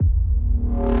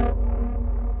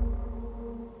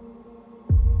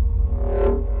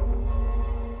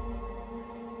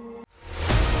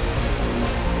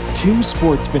Two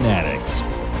sports fanatics,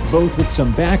 both with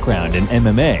some background in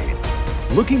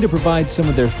MMA, looking to provide some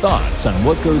of their thoughts on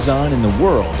what goes on in the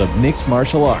world of mixed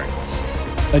martial arts.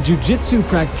 A jiu-jitsu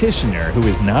practitioner who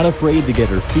is not afraid to get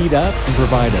her feet up and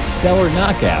provide a stellar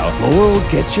knockout, Laurel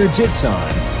Gets Your Jits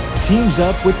On, teams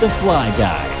up with the Fly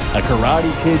Guy, a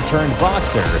karate kid turned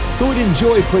boxer who would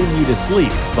enjoy putting you to sleep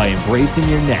by embracing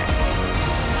your neck.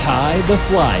 Ty the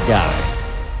Fly Guy.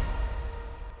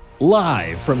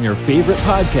 Live from your favorite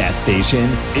podcast station,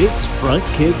 it's Front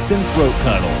Kicks and Throat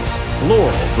Cuddles,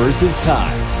 Laurel versus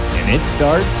Ty, and it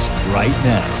starts right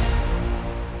now.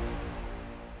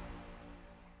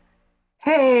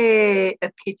 Hey,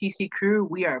 FKTC crew,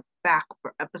 we are back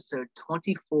for episode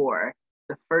 24.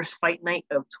 The first fight night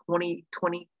of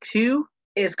 2022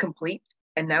 is complete,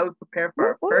 and now we prepare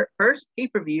for our first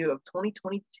pay-per-view of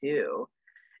 2022.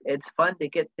 It's fun to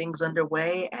get things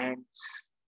underway and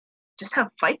just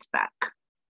have fights back.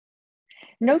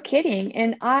 No kidding.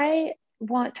 And I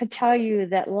want to tell you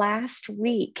that last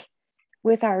week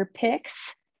with our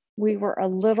picks, we were a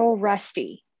little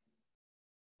rusty.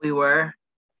 We're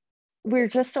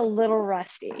just a little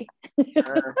rusty.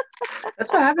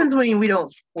 That's what happens when we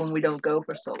don't go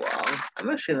for so long. I'm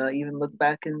actually gonna even look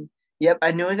back and yep,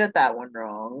 I knew I got that one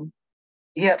wrong.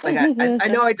 Yep, like I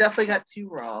know I definitely got two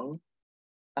wrong.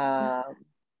 I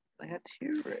got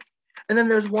two right. And then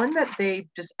there's one that they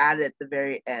just added at the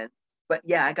very end. But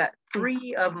yeah, I got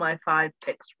 3 of my 5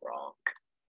 picks wrong.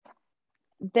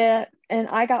 And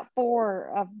I got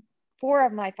four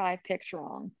of my 5 picks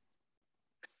wrong.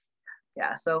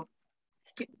 Yeah, so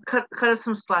cut us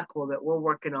some slack a little bit. We're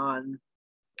working on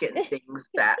getting things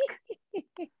back.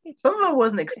 Some of them I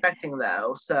wasn't expecting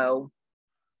though, so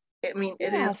I mean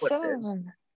it is what it is.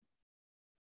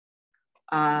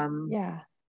 Yeah.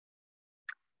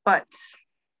 But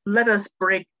let us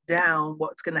break down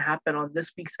what's going to happen on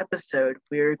this week's episode.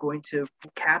 We're going to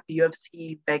recap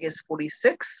UFC Vegas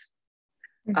 46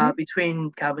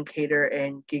 between Calvin Kattar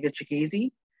and Giga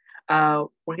Chikadze.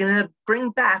 We're going to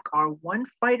bring back our one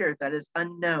fighter that is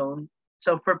unknown.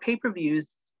 So for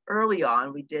pay-per-views, early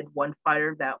on, we did one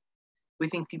fighter that we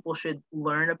think people should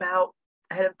learn about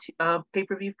ahead of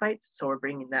pay-per-view fights. So we're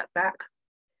bringing that back.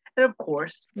 And of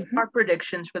course, our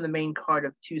predictions for the main card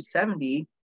of 270,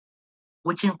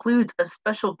 which includes a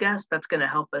special guest that's going to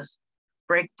help us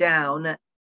break down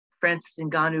Francis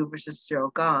Ngannou versus Cyril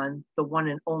Gane, the one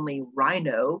and only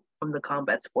Rhino from the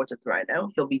Combat Sports with Rhino.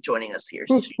 He'll be joining us here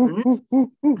soon.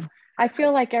 I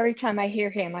feel like every time I hear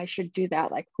him, I should do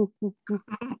that. Like,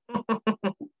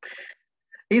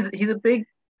 he's a big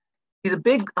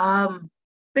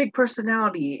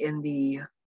personality in the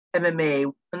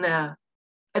MMA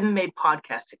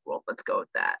podcasting world. Let's go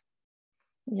with that.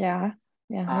 Yeah.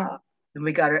 Then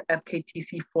we got our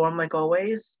FKTC forum like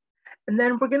always. And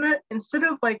then we're going to, instead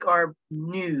of like our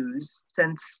news,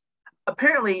 since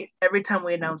apparently every time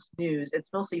we announce news,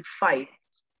 it's mostly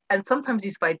fights. And sometimes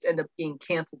these fights end up being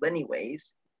canceled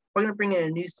anyways. We're going to bring in a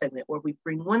news segment where we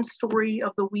bring one story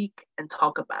of the week and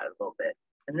talk about it a little bit.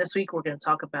 And this week we're going to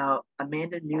talk about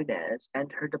Amanda Nunes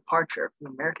and her departure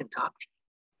from American Top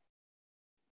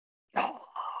Team.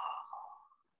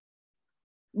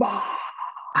 Wow.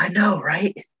 I know,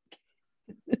 right?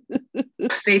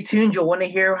 Stay tuned. You'll want to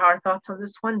hear our thoughts on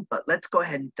this one, but let's go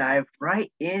ahead and dive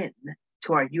right in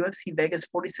to our UFC Vegas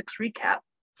 46 recap,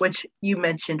 which you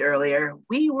mentioned earlier.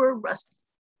 We were rusty.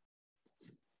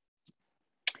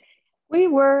 We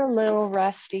were a little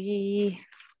rusty.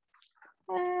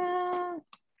 Not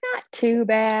too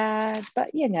bad,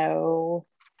 but you know.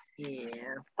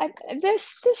 Yeah.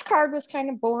 This card was kind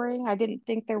of boring. I didn't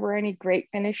think there were any great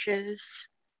finishes.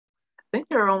 I think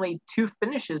there are only 2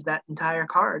 finishes that entire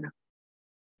card.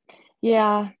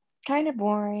 Yeah, kind of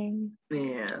boring.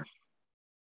 Yeah.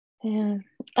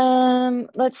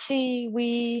 Let's see.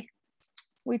 We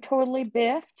totally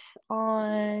biffed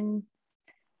on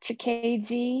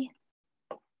Chikadze.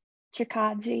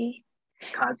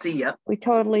 Yep. We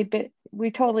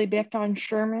totally biffed on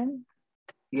Sherman.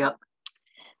 Yep.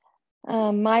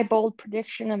 My bold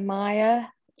prediction of Maya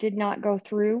did not go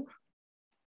through.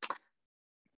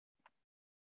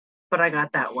 But I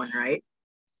got that one right.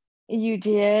 You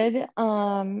did.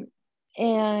 And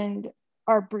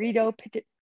our Brito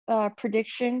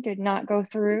prediction did not go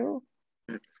through.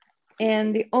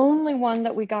 And the only one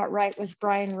that we got right was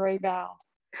Brian Roybal.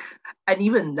 And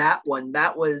even that one,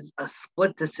 that was a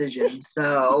split decision.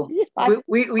 So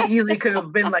we easily could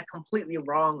have been like completely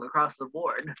wrong across the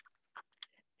board.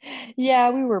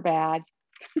 Yeah, we were bad.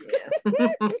 Yeah.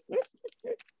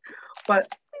 But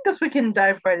I guess we can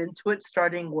dive right into it,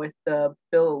 starting with the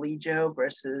Bill Alijo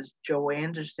versus Joe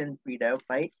Anderson Brito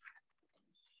fight.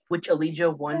 which Elijah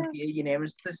won via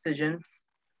unanimous decision.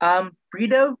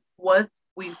 Brito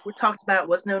we talked about,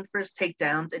 was known for his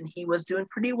takedowns, and he was doing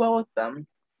pretty well with them.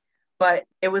 But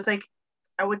it was like,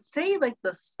 I would say like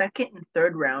the second and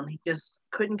third round, he just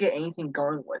couldn't get anything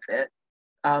going with it.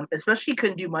 Especially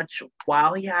couldn't do much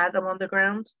while he had him on the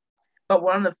ground. But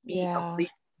one of the feet,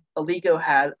 Aligo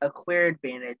had a clear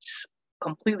advantage,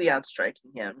 completely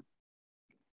outstriking him.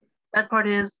 That part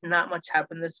is not much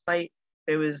happened this fight.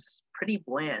 It was pretty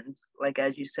bland, like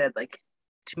as you said, like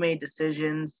too many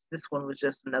decisions. This one was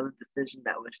just another decision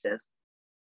that was just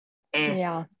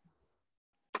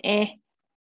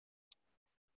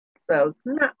So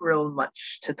not real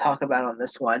much to talk about on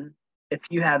this one. If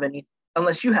you have any,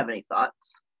 unless you have any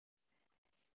thoughts.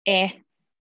 Well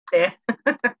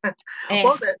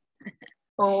then,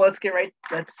 let's get right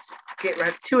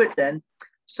to it then.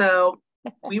 So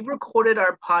we recorded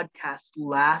our podcast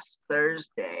last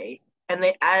Thursday, and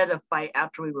they added a fight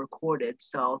after we recorded.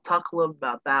 So I'll talk a little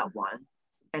about that one.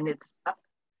 And it's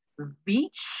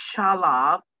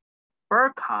Vyacheslav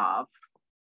Burkov.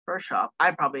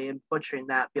 I probably am butchering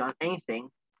that beyond anything,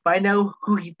 but I know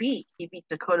who he beat. He beat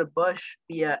Dakota Bush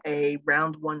via a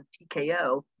round 1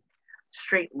 TKO,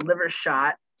 straight liver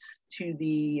shot to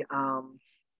the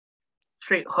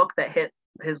straight hook that hit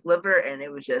his liver, and it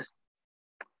was just,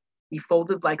 he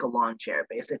folded like a lawn chair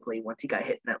basically once he got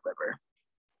hit in that liver.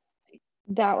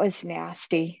 That was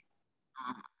nasty.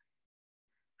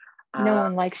 No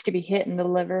one likes to be hit in the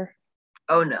liver.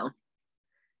 Oh no.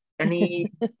 And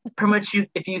he pretty much,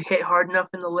 if you hit hard enough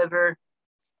in the liver,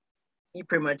 you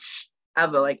pretty much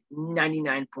have a like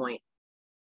 99.7%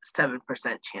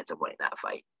 chance of winning that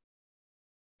fight.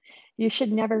 You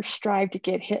should never strive to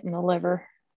get hit in the liver.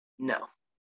 No,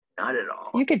 not at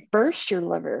all. You could burst your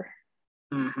liver.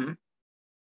 Mm-hmm.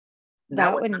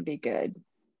 That wouldn't be good.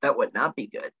 That would not be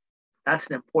good. That's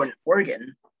an important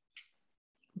organ.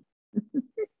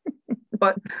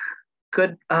 But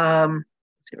good.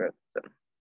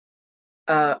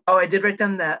 I did write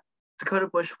down that Dakota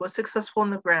Bush was successful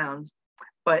in the ground,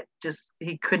 but just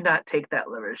he could not take that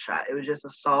liver shot. It was just a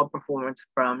solid performance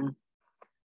from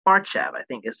Marchev, I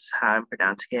think is how I'm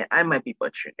pronouncing it. I might be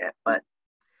butchering it, but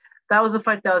that was a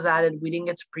fight that was added. We didn't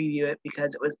get to preview it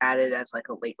because it was added as like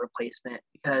a late replacement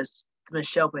because the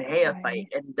Michelle Bahia fight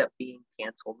ended up being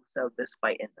canceled. So this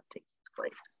fight ended up taking its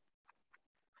place.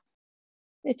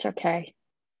 It's okay.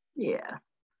 Yeah.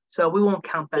 So we won't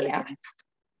count that against.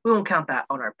 We won't count that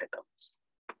on our pickups.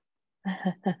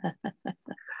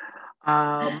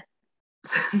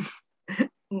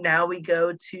 Now we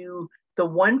go to the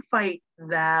one fight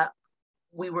that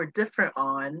we were different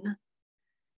on,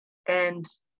 and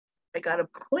I got a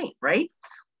point, right?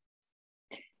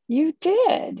 You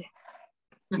did.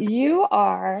 We're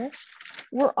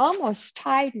almost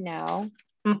tied now.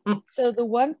 So the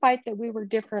one fight that we were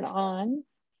different on,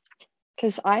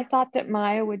 because I thought that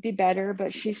Maya would be better,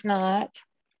 but she's not.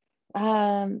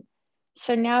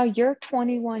 So now you're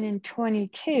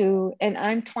 21-22 and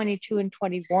I'm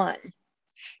 22-21.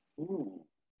 Ooh.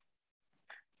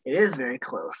 It is very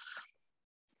close.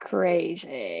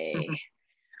 Crazy.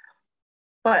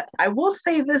 But I will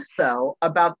say this though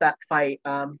about that fight.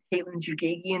 Caitlin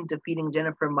Jugagian defeating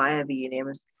Jennifer Maia via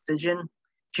unanimous decision.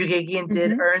 Jugagian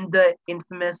did earn the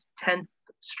infamous 10th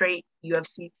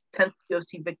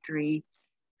UFC victory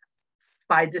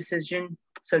by decision.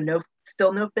 So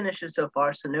still no finishes so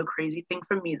far. So no crazy thing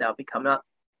for me that'll be coming up.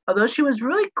 Although she was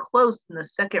really close in the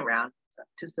second round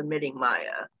to submitting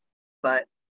Maia, but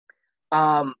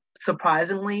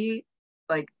surprisingly,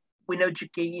 like we know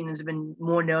Jugagian has been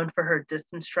more known for her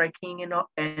distance striking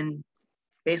and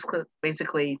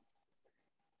basically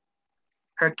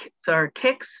her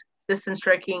kicks, distance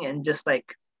striking, and just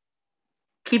like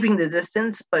keeping the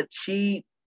distance. But she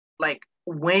like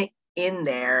went in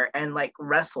there and like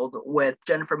wrestled with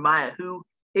Jennifer Maia, who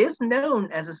is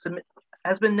known as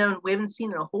has been known. We haven't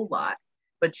seen it a whole lot,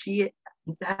 but she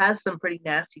has some pretty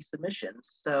nasty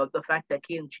submissions. So the fact that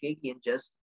Caitlin Jugagian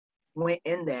just went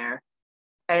in there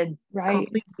and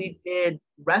completely did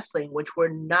wrestling, which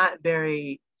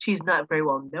she's not very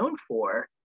well known for.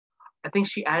 I think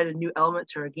she added a new element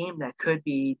to her game that could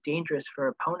be dangerous for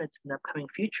opponents in the upcoming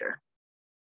future.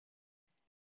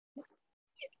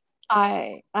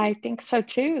 I think so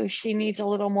too. She needs a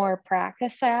little more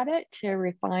practice at it to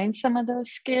refine some of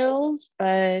those skills,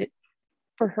 but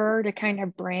for her to kind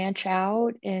of branch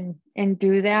out and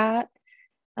do that,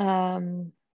 I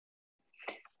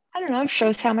don't know,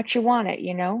 shows how much you want it,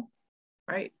 you know?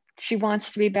 Right. She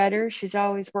wants to be better. She's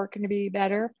always working to be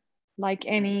better, like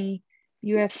any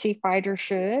UFC fighter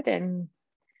should, and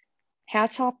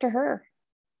hats off to her.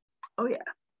 Oh yeah.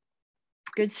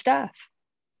 Good stuff.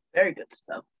 Very good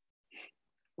stuff.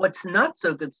 What's not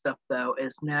so good stuff, though,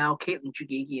 is now Caitlin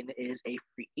Chukagian is a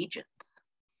free agent.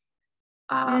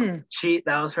 That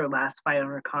was her last fight on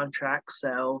her contract,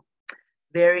 so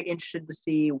very interested to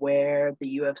see where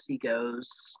the UFC goes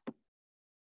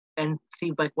and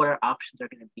see like what our options are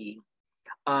going to be.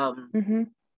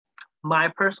 My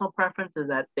personal preference is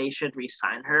that they should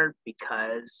re-sign her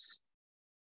because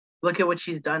look at what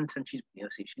she's done since she's in the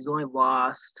UFC. She's only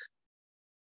lost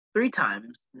 3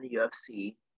 times in the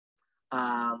UFC.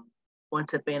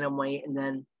 Once at bantamweight, and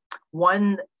then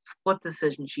one split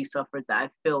decision she suffered that I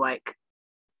feel like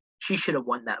she should have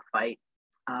won that fight.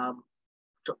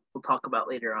 We'll talk about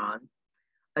later on.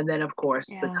 And then, of course,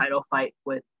 the title fight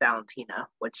with Valentina,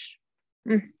 which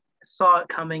I saw it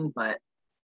coming, but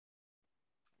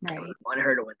I really wanted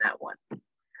her to win that one.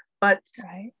 But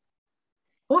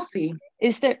we'll see.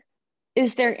 Is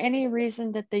there any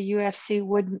reason that the UFC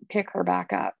wouldn't pick her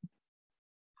back up?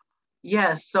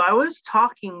 Yes. So I was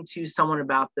talking to someone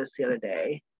about this the other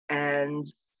day, and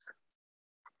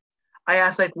I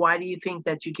asked, like, why do you think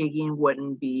that Chukagian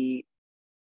wouldn't be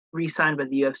re-signed by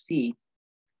the UFC?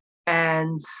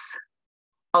 And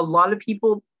a lot of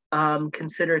people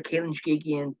consider Caitlin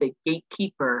Chukagian the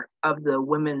gatekeeper of the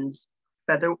women's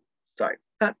of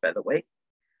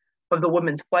the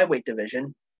women's flyweight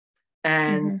division.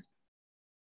 And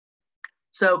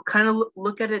so kind of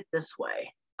look at it this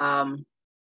way.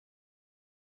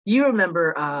 You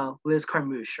remember Liz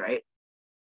Carmouche, right?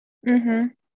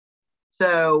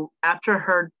 So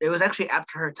it was actually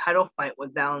after her title fight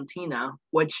with Valentina,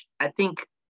 which I think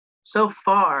so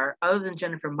far, other than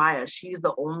Jennifer Maia, she's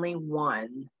the only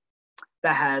one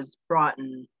that has brought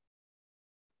in.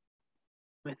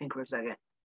 Let me think for a second.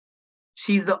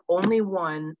 She's the only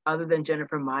one other than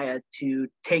Jennifer Maia to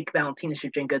take Valentina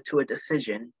Shevchenko to a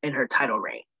decision in her title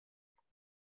reign.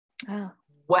 Oh.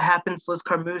 What happens to Liz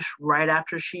Carmouche right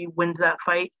after she wins that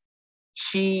fight?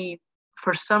 She,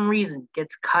 for some reason,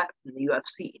 gets cut from the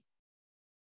UFC.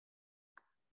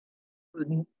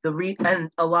 And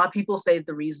a lot of people say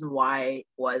the reason why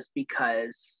was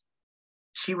because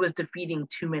she was defeating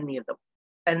too many of them.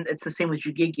 And it's the same with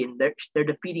Chukagian. They're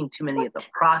defeating too many of the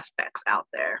prospects out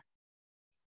there.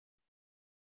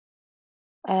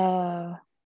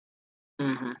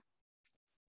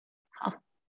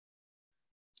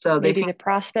 So maybe the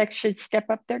prospects should step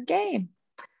up their game.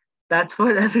 That's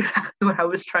exactly what I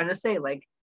was trying to say. Like,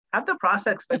 have the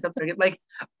prospects step up their game. Like,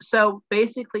 so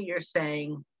basically, you're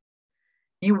saying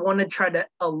you want to try to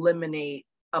eliminate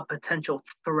a potential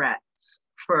threat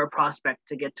for a prospect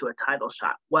to get to a title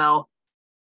shot. Well,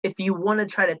 if you want to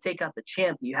try to take out the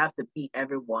champ, you have to beat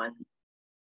everyone.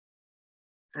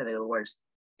 I think the words.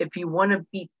 If you want to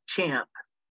beat champ,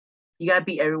 you got to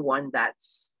beat everyone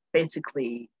that's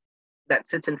basically that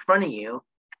sits in front of you.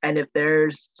 And if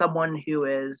there's someone who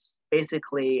is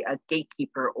basically a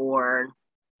gatekeeper or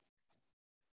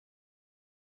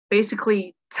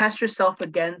basically test yourself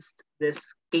against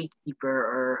this gatekeeper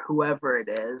or whoever it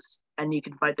is, and you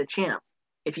can fight the champ.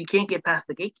 If you can't get past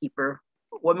the gatekeeper,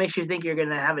 what makes you think you're going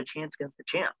to have a chance against the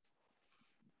champ?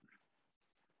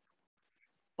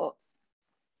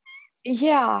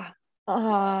 Yeah.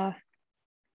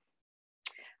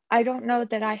 I don't know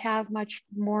that I have much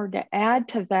more to add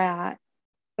to that,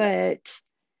 but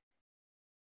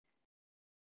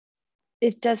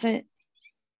it doesn't.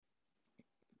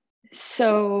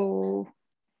 So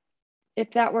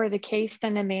if that were the case,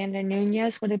 then Amanda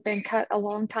Nunes would have been cut a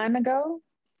long time ago?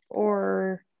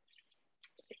 Or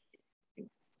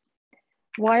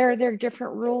why are there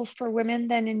different rules for women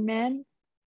than in men?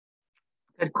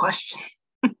 Good question.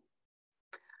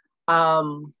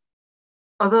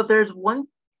 Although there's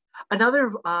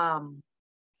another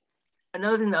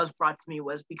thing that was brought to me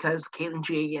was because Caitlin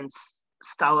Chukagian's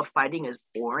style of fighting is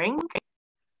boring.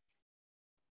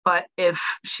 But if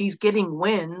she's getting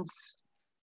wins,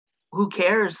 who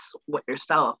cares what your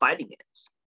style of fighting is?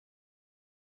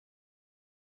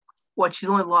 She's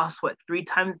only lost 3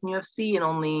 times in the UFC and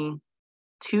only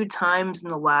 2 times in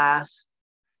the last.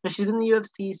 She's been in the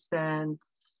UFC since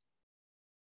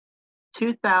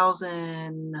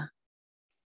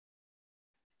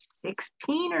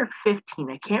 2016 or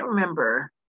 15. I can't remember.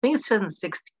 I think it's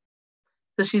 2016.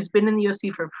 So she's been in the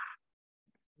UFC for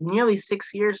nearly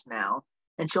 6 years now,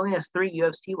 and she only has 3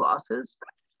 UFC losses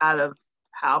out of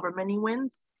however many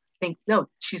wins.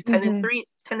 She's 10-3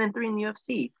 in the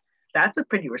UFC. That's a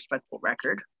pretty respectable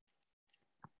record.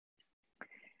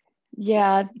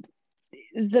 Yeah,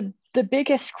 the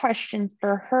biggest question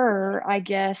for her, I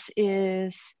guess,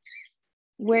 is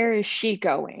where is she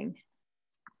going?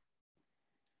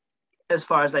 As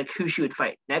far as like who she would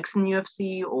fight next in the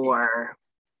UFC, or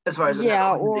as far as another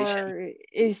Yeah, organization. or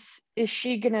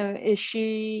is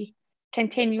she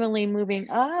continually moving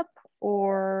up,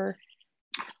 or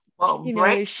Well,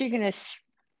 is she gonna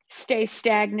stay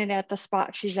stagnant at the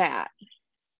spot she's at?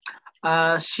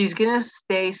 She's gonna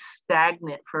stay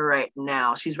stagnant for right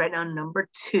now. She's right now number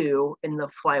 2 in the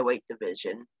flyweight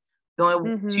division. The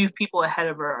only two people ahead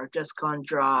of her are Jessica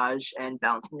Andrade and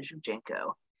Valentina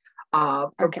Shevchenko.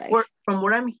 Okay. From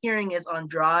what I'm hearing is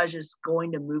Andrade is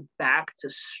going to move back to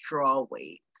straw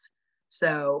weights.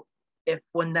 So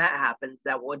when that happens,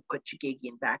 that would put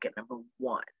Chookagian back at number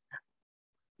 1.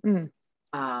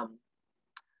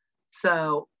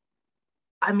 So,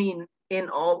 I mean, in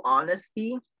all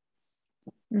honesty,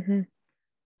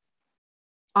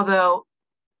 although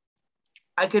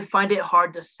I could find it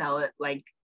hard to sell it, like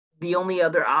the only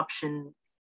other option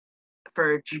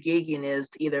for Chookagian is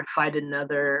to either fight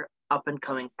another up and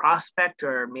coming prospect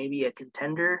or maybe a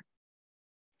contender,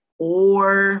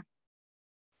 and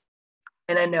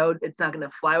I know it's not going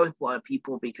to fly with a lot of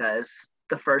people because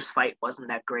the first fight wasn't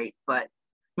that great, but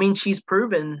I mean, she's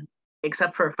proven,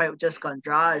 except for a fight with Jessica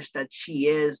Andrade, that she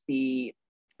is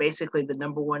basically the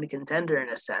number 1 contender in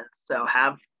a sense. So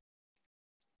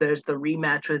there's the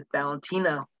rematch with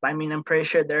Valentina. I mean, I'm pretty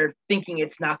sure they're thinking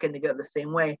it's not going to go the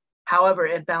same way. However,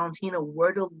 if Valentina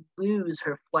were to lose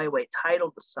her flyweight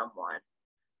title to someone,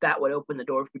 that would open the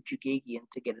door for Chookagian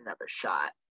to get another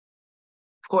shot.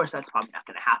 Of course, that's probably not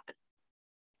going to happen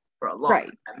for a long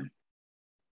time.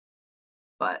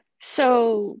 But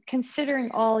so,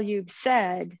 considering all you've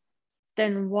said,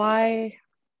 then why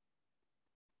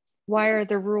are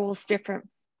the rules different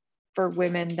for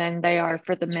women than they are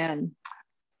for the men?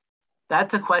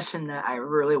 That's a question that I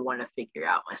really want to figure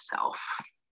out myself.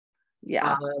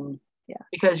 Yeah.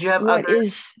 Because you have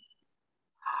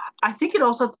I think it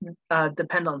also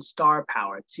depends on star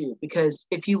power too. Because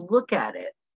if you look at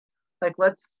it, like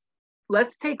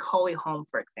let's take Holly Holm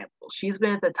for example. She's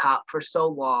been at the top for so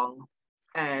long,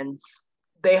 and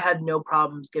they had no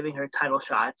problems giving her title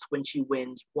shots when she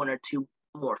wins 1 or 2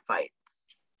 more fights.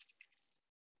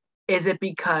 Is it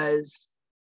because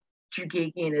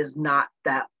Chookagian is not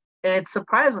that? And it's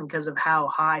surprising because of how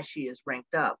high she is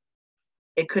ranked up.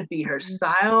 It could be her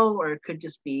style, or it could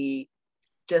just be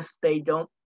they don't.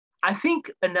 I think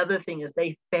another thing is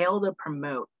they fail to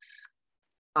promote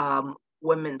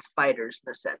women's fighters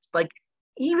in a sense. Like,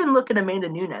 even look at Amanda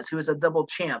Nunes, who is a double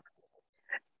champ.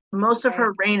 Most of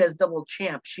her reign as double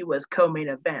champ, she was co-main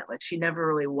event. Like, she never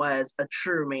really was a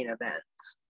true main event.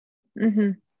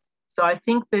 So I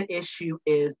think the issue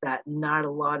is that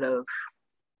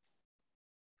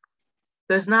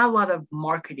there's not a lot of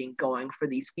marketing going for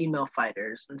these female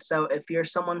fighters. And so if you're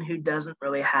someone who doesn't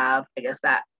really have, I guess,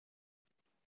 that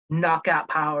knockout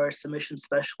power submission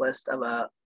specialist of a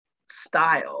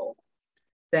style,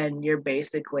 then you're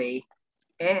basically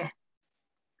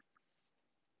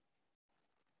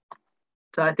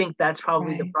So I think that's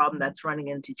probably the problem that's running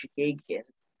into Chookagian.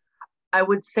 I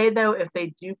would say, though, if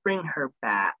they do bring her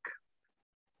back,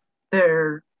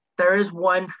 there is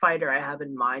one fighter I have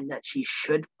in mind that she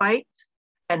should fight.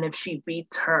 And if she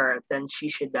beats her, then she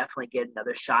should definitely get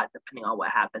another shot, depending on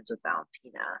what happens with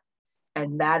Valentina.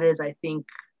 And that is, I think,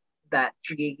 that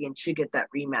Chookagian should get that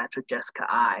rematch with Jessica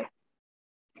Eye.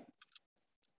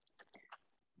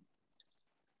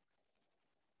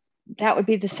 That would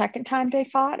be the second time they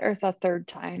fought, or the third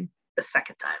time? The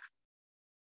second time.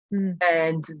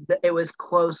 And it was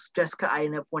close. Jessica Eye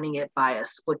ended up winning it by a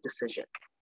split decision.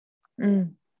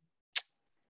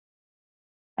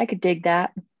 I could dig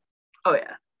that. Oh,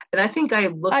 yeah. And I think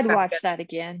I'd watch that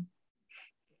again.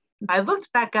 I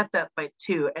looked back at that fight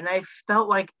too, and I felt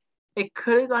like it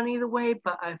could have gone either way,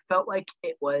 but I felt like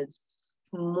it was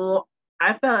more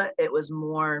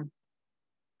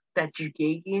that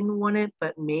Chookagian won it,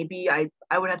 but maybe I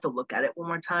would have to look at it one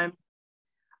more time.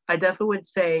 I definitely would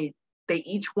say they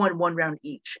each won 1 round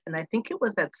each, and I think it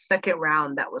was that second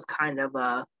round that was kind of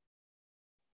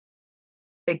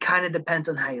it kind of depends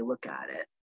on how you look at it.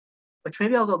 Which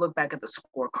maybe I'll go look back at the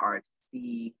scorecards,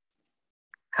 see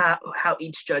how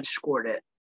each judge scored it,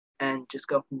 and just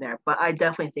go from there. But I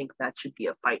definitely think that should be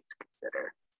a fight to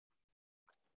consider.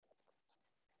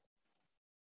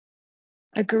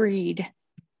 Agreed.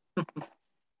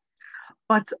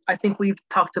 But I think we've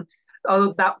talked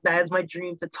about that is my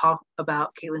dream, to talk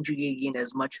about Katlyn Chookagian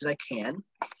as much as I can.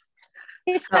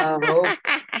 So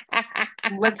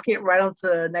let's get right on to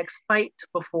the next fight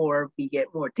before we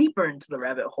get more deeper into the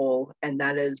rabbit hole, and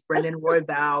that is Brandon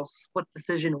Royval's split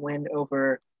decision win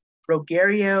over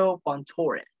Rogerio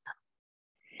Bontorin.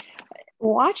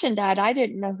 Watching that, I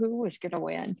didn't know who was going to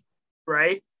win.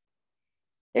 Right?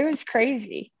 It was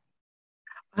crazy.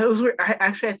 It was weird.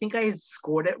 I think I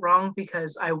scored it wrong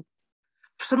because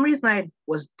for some reason I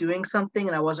was doing something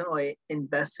and I wasn't really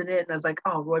invested in it, and I was like,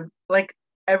 oh, Roy, like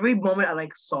every moment I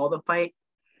like saw the fight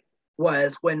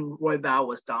was when Royval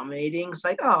was dominating. It's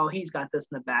like, oh, he's got this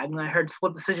in the bag. And I heard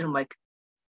split decision. I'm like,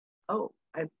 oh,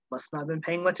 I must not have been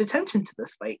paying much attention to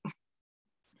this fight.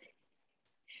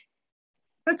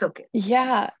 That's okay.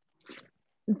 Yeah,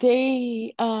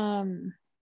 they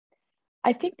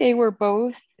I think they were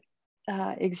both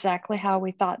exactly how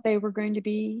we thought they were going to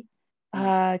be.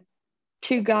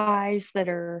 Two guys that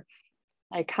are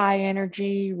like high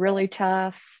energy, really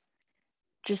tough,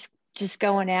 just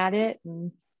going at it.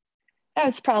 And that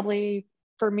was probably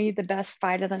for me the best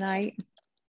fight of the night.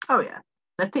 Oh yeah.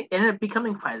 I think it ended up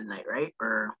becoming fight of the night, right?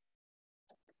 Or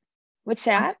what's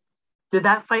that? Did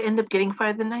that fight end up getting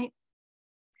fight of the night?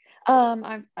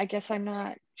 I guess I'm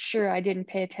not sure. I didn't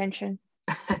pay attention.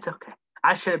 It's okay.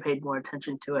 I should have paid more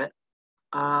attention to it.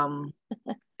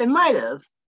 It might have.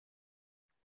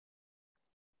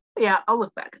 Yeah, I'll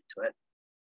look back into it.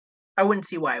 I wouldn't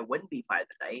see why it wouldn't be fight of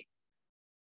the night.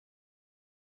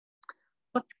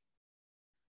 But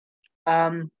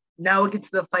now we get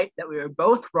to the fight that we were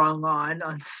both wrong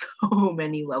on so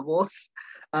many levels.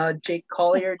 Jake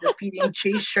Collier defeating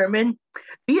Chase Sherman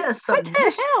via submission.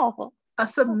 What the hell? A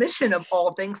submission of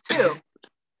all things too.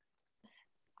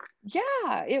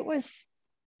 Yeah, it was.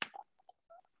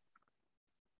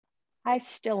 I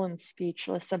still am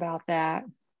speechless about that.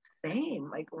 Same.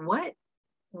 Like what?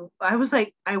 I was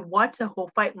like, I watched the whole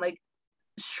fight. I'm like,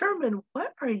 Sherman,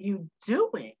 what are you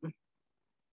doing?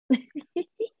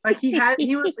 Like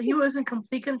he was in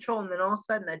complete control, and then all of a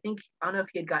sudden, I don't know if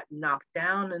he had got knocked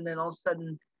down, and then all of a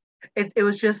sudden, it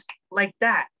was just like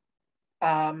that.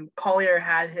 Collier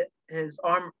had his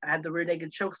arm, had the rear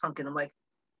naked choke sunk in. I'm like,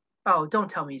 oh, don't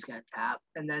tell me he's gonna tap,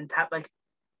 and then tap. Like,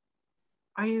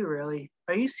 are you really?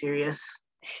 Are you serious?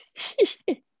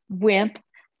 Wimp.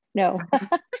 No.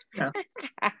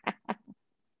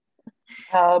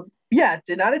 Yeah,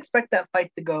 did not expect that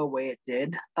fight to go away. It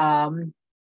did.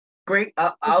 Great.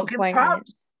 I'll give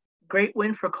props. Great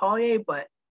win for Collier, but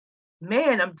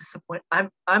man, I'm disappointed.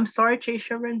 I'm sorry, Chase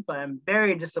Sherman, but I'm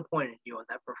very disappointed in you on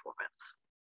that performance.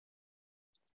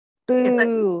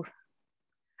 Boo.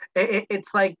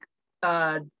 It's like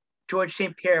George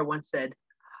St. Pierre once said,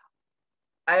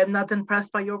 I am not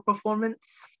impressed by your performance.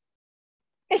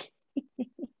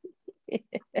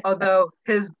 Although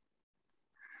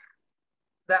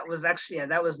that was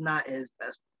not his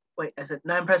best. Wait, I said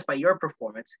not impressed by your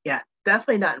performance. Yeah,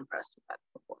 definitely not impressed with that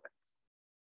performance.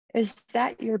 Is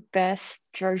that your best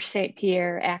George St.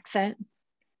 Pierre accent?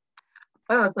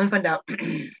 Well, let me find out.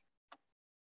 I'm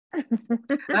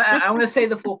going to say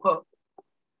the full quote.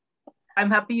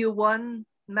 I'm happy you won,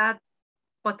 Matt,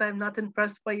 but I'm not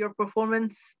impressed by your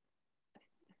performance.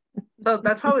 So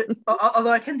that's probably,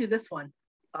 although I can do this one.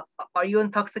 Are you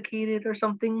intoxicated or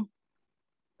something?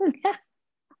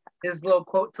 His little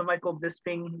quote to Michael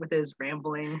Bisping with his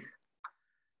rambling.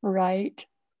 Right.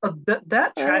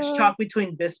 That trash talk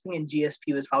between Bisping and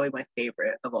GSP was probably my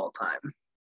favorite of all time.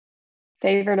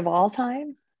 Favorite of all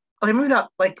time? Okay, maybe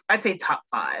not, like, I'd say top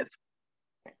 5.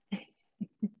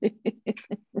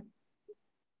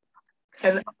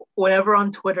 And whenever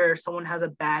on Twitter someone has a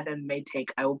bad MMA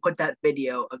take, I will put that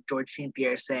video of George St.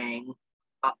 Pierre saying,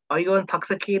 are you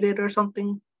intoxicated or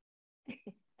something?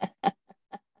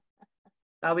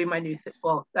 That'll be my new thing.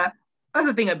 Well, that's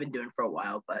the thing I've been doing for a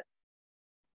while, but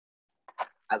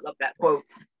I love that quote.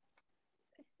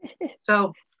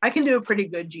 So I can do a pretty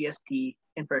good GSP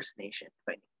impersonation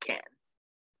if I can.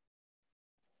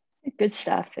 Good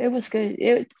stuff. It was good.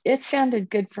 It sounded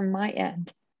good from my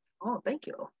end. Oh, thank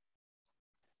you.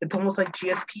 It's almost like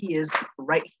GSP is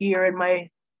right here in my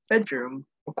bedroom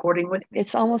recording with me.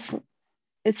 It's almost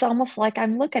like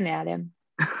I'm looking at him.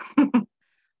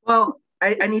 Well,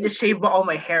 I need to shave all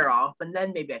my hair off, and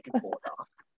then maybe I can pull it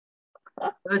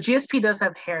off. The GSP does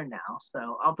have hair now,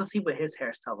 so I'll have to see what his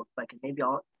hairstyle looks like, and maybe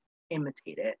I'll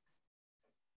imitate it.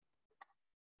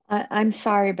 I'm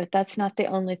sorry, but that's not the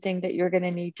only thing that you're going to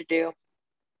need to do.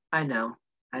 I know.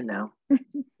 I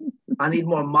need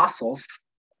more muscles.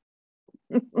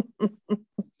 I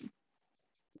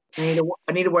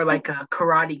need to wear like a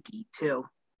karate gi too.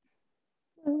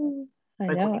 I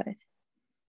know it.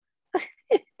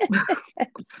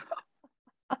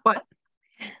 But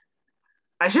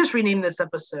I should just rename this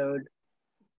episode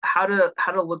how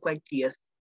to look like GS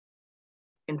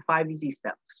in 5 easy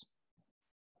steps.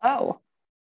 Oh,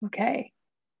 okay.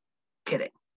 Kidding.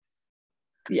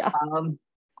 Yeah.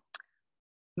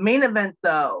 Main event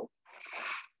though,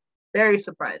 very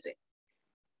surprising.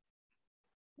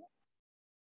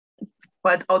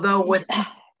 But although with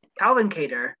Calvin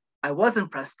Kattar, I was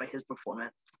impressed by his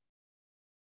performance.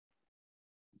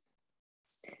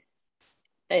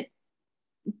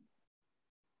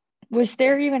 Was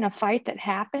there even a fight that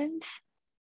happened?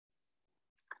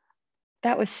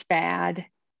 That was bad.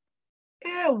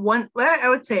 Yeah, I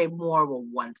would say more of a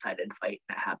one-sided fight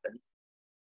that happened.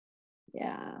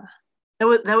 Yeah.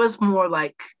 That was more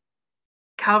like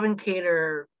Calvin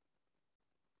Kattar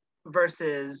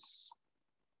versus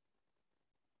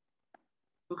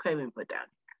who can I even put down?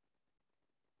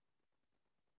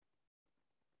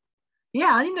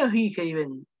 Yeah, I didn't know who you could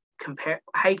even compare.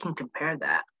 How you can compare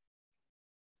that?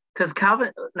 Because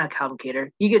not Calvin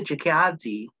Kattar, Giga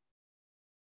Chikadze.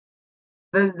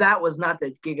 That was not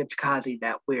the Giga Chikadze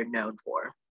that we're known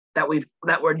for, that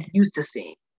we're used to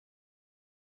seeing.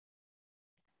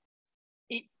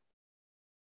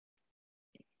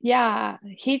 Yeah,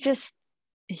 he just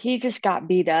got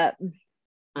beat up.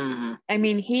 Mm-hmm. I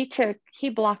mean, he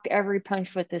blocked every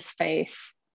punch with his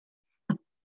face.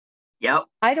 Yep.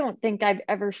 I don't think I've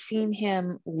ever seen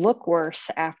him look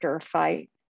worse after a fight.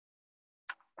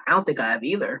 I don't think I have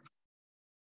either.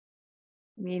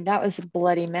 I mean, that was a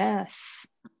bloody mess.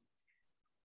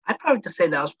 I'd probably have to say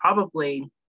that was probably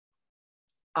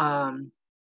so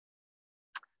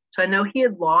I know he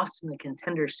had lost in the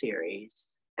Contender Series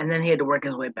and then he had to work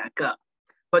his way back up.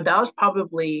 But that was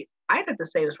probably, I'd have to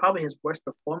say it was probably his worst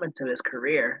performance of his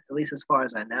career, at least as far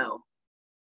as I know.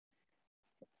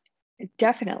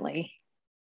 Definitely.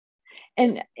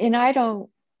 And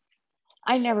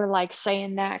I never like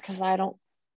saying that because I don't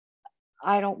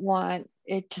want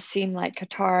it to seem like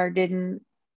Kattar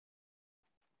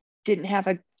didn't have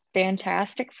a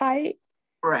fantastic fight.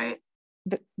 Right.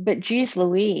 But geez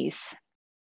Louise.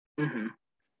 Mm-hmm.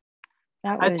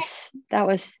 That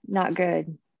was not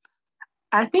good.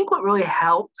 I think what really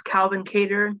helped Calvin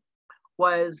Kattar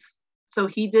was, so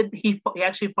he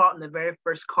actually fought in the very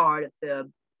first card at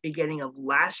the beginning of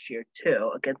last year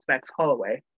too against Max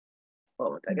Holloway. Hold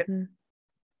on one second. Mm-hmm.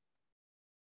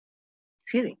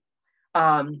 Excuse me.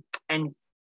 And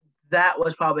that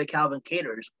was probably Calvin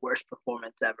Kattar's worst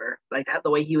performance ever. Like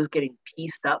the way he was getting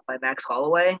pieced up by Max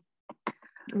Holloway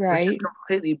was just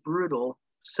completely brutal.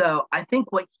 So I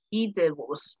think what he did, what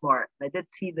was smart, and I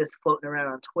did see this floating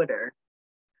around on Twitter,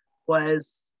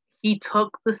 was he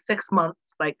took the 6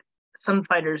 months, like some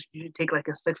fighters usually take like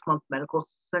a 6-month medical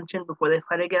suspension before they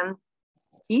fight again.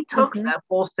 He took that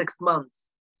full 6 months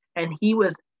and he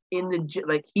was in the,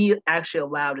 like he actually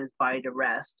allowed his body to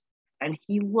rest and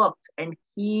he looked and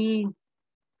he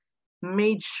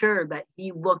made sure that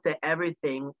he looked at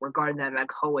everything regarding that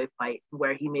Max Holloway fight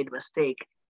where he made a mistake.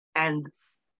 And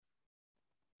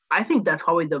I think that's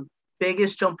probably the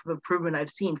biggest jump of improvement I've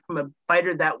seen from a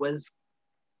fighter that was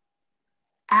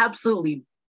absolutely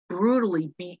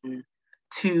brutally beaten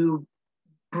to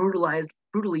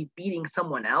brutally beating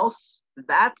someone else.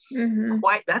 That's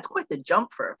quite the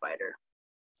jump for a fighter.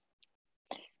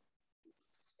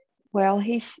 Well,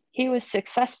 he was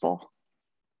successful.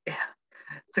 Yeah,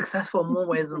 successful in more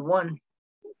ways than one.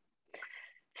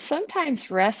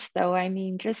 Sometimes rest, though. I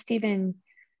mean, just even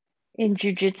in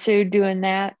jiu-jitsu, doing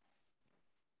that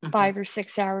 5 or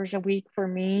 6 hours a week for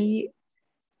me,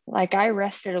 like I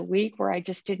rested a week where I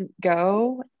just didn't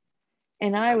go,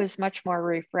 and I was much more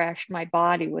refreshed. My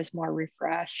body was more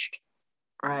refreshed.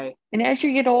 Right. And as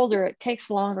you get older, it takes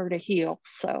longer to heal.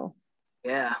 So.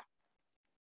 Yeah.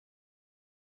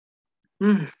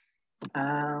 Yeah.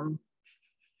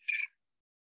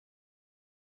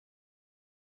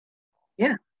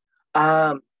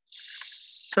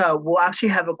 So we'll actually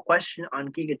have a question on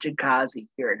Giga Chikadze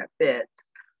here in a bit.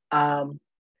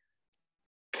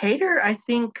 Kattar, I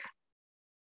think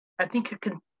could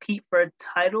compete for a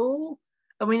title.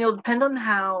 I mean, it'll depend on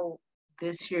how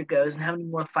this year goes and how many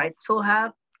more fights he'll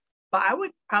have. But I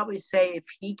would probably say if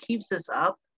he keeps this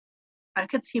up, I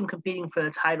could see him competing for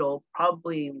the title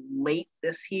probably late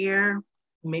this year,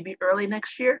 maybe early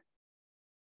next year.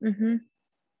 Mm-hmm.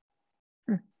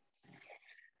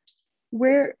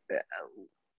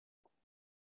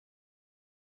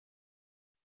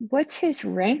 What's his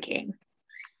ranking?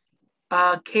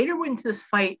 Kattar went to this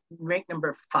fight ranked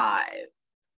number 5.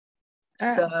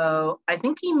 So I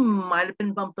think he might have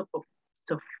been bumped up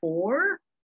to 4.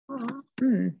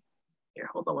 Here,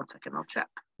 hold on one second. I'll check.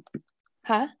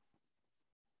 Huh?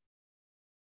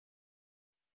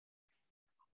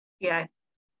 Yeah, I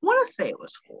want to say it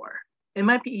was 4. It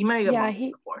might be. He might have bumped up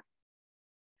to 4.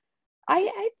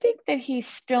 I think that he's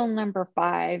still number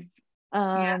 5.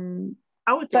 Yeah,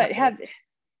 I would think. But so.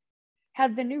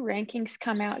 Have the new rankings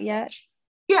come out yet?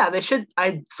 Yeah, they should.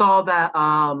 I saw that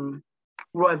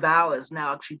Royval is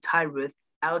now actually tied with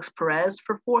Alex Perez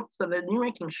for fourth. So the new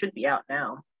ranking should be out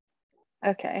now.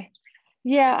 Okay.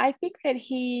 Yeah, I think that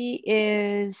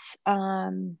he's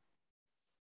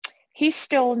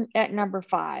still at number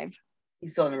 5.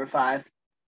 He's still number 5.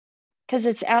 Because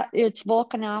it's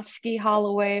Volkanovski,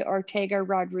 Holloway, Ortega,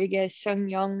 Rodriguez, Sung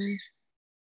Young.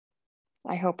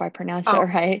 I hope I pronounced that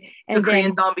right. And the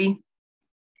Korean Zombie.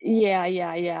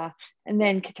 Yeah. And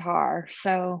then Qatar.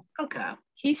 So okay.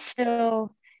 He's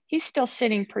still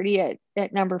sitting pretty at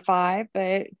number 5,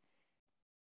 but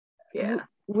yeah,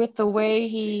 with the way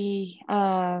he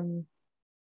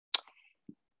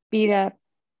beat up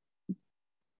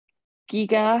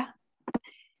Giga,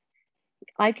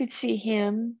 I could see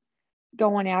him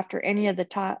going after any of the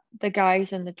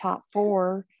guys in the top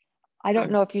 4. I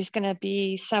don't know if he's going to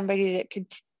be somebody that could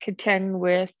contend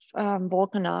with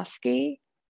Volkanovski,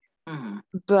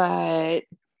 but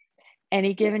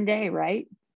any given day, right?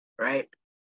 Right.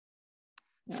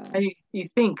 And you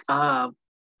think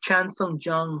Chan Sung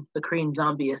Jung, the Korean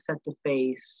Zombie, is set to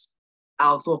face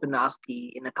Alex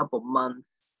Volkanovski in a couple months.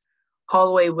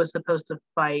 Holloway was not supposed to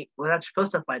fight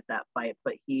that fight,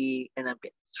 but he ended up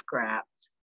getting scrapped.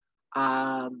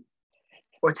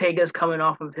 Ortega's coming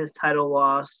off of his title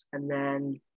loss, and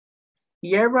then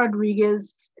Yair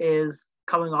Rodriguez is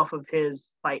coming off of his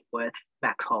fight with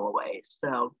Max Holloway.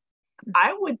 So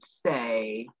I would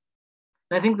say,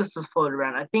 and I think this is floated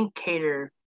around, I think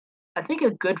a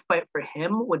good fight for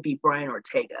him would be Brian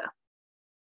Ortega.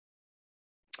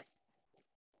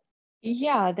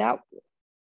 Yeah,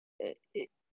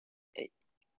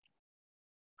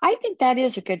 I think that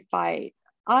is a good fight.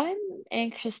 I'm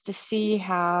anxious to see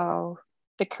how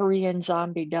the Korean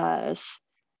Zombie does.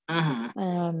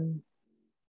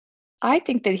 I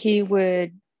think that he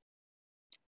would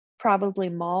probably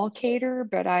maul Kattar,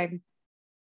 but I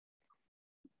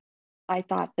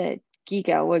thought that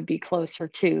Giga would be closer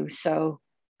too. So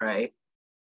right.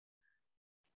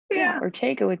 Yeah,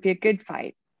 Ortega would be a good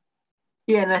fight.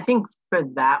 Yeah, and I think for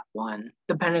that one,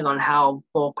 depending on how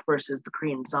Volk versus the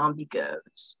Korean Zombie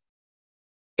goes,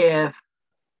 if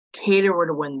Kattar were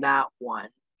to win that one,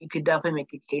 you could definitely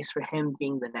make a case for him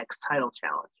being the next title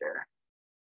challenger.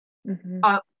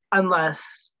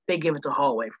 Unless they give it to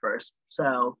Holloway first.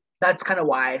 So that's kind of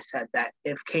why I said that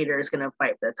if Kattar is going to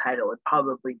fight for the title, it'd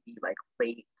probably be like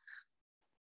late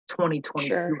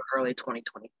 2022, early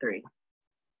 2023.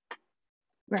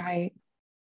 Right.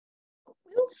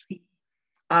 We'll see.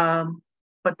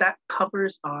 But that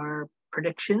covers our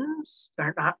predictions.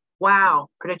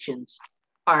 Predictions.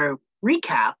 Our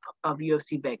recap of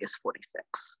UFC Vegas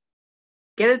 46.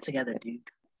 Get it together, dude.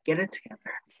 Get it together.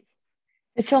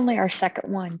 It's only our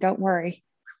second one. Don't worry.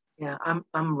 Yeah,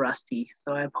 I'm rusty,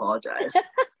 so I apologize.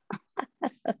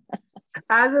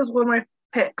 As is one of my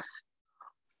picks.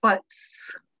 But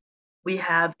we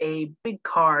have a big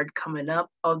card coming up,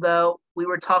 although we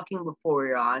were talking before we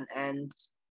were on, and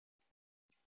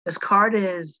this card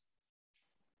is,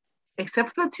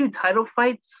 except for the 2 title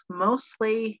fights,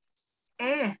 mostly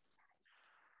Eh.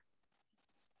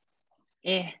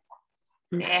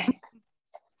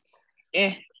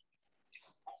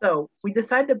 So we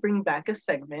decided to bring back a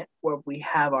segment where we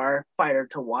have our fighter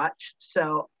to watch.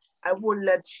 So I will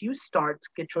let you start,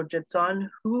 get your jits on.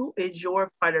 Who is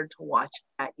your fighter to watch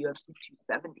at UFC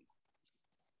 270?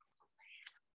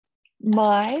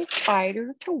 My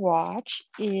fighter to watch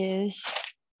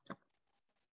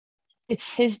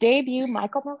it's his debut,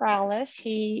 Michael Morales.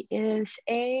 He is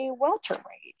a welterweight.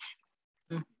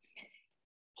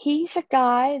 He's a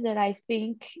guy that I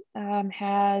think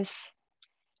has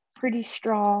pretty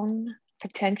strong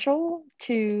potential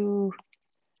to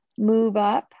move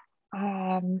up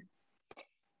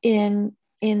in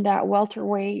that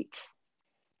welterweight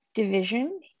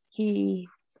division. He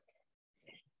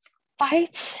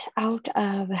fights out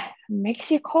of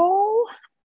Mexico,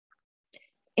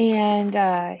 and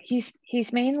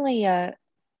he's mainly a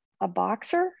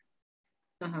boxer,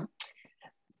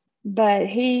 but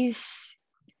he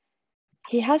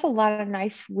has a lot of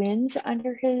nice wins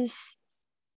under his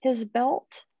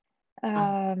belt.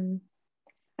 I'm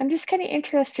just kind of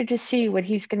interested to see what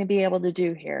he's going to be able to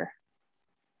do here.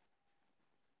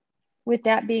 With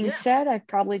that being said, I've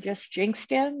probably just jinxed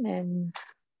him, and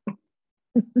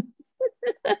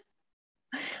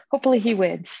hopefully he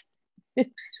wins.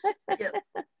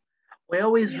 We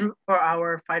always root for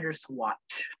our fighters to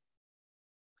watch.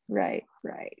 Right.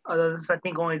 Although this is, I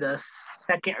think, only the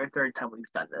second or third time we've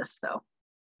done this. So,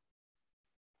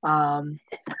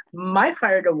 my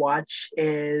fighter to watch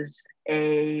is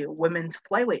a women's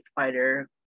flyweight fighter.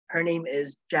 Her name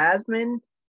is Jasmine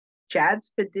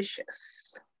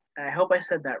Jasudavicius. I hope I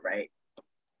said that right.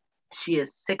 She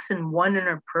is 6-1 in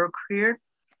her pro career.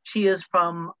 She is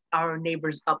from our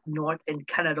neighbors up north in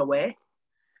Canada Way.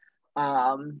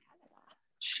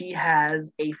 She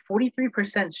has a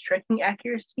 43% striking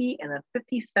accuracy and a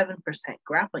 57%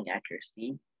 grappling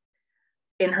accuracy.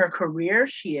 In her career,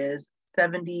 she is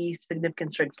 70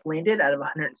 significant strikes landed out of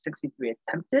 163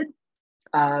 attempted.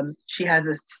 She has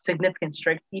a significant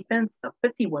strike defense of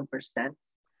 51%.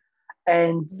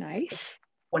 And nice.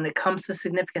 When it comes to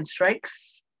significant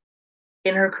strikes,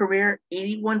 in her career,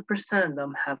 81% of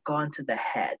them have gone to the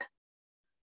head.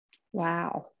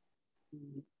 Wow.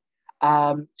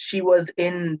 She was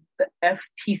in the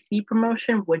FTC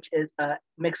promotion, which is a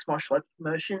mixed martial arts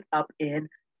promotion up in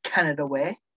Canada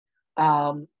Way.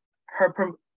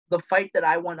 The fight that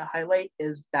I want to highlight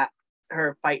is that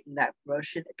her fight in that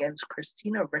promotion against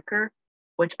Christina Ricker,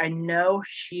 which I know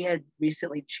she had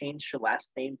recently changed her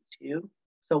last name too.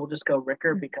 So we'll just go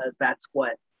Ricker because that's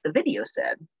what the video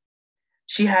said.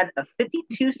 She had a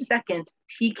 52-second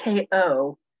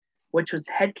TKO, which was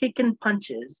head kick and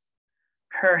punches.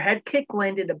 Her head kick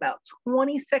landed about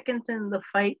 20 seconds in the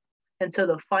fight, and so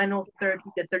the final 30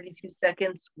 to 32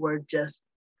 seconds were just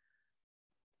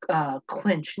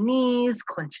clinch knees,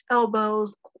 clinch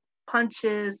elbows,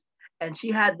 punches, and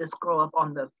she had this girl up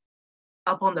on the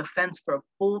fence for a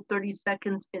full 30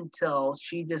 seconds until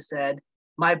she just said,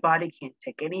 "My body can't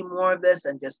take any more of this,"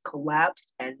 and just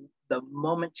collapsed. And the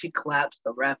moment she collapsed,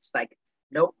 the ref's like,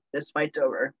 "Nope, this fight's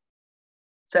over."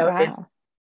 So wow.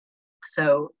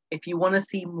 if you want to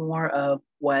see more of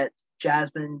what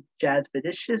Jasmine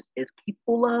Jasvidicious is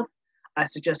capable of, I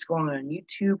suggest going on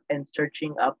YouTube and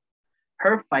searching up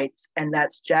her fights, and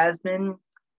that's Jasmine,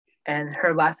 and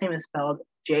her last name is spelled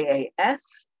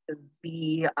Jasvidabicus.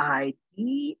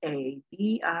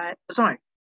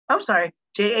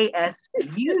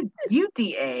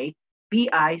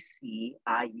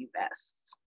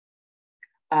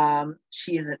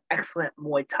 She is an excellent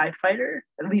Muay Thai fighter,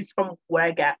 at least from what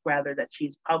I gather that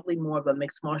she's probably more of a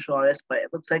mixed martial artist, but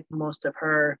it looks like most of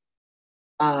her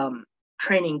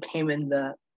training came in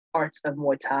the arts of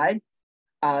Muay Thai.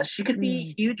 She could be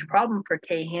a huge problem for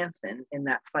Kay Hansen in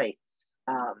that fight.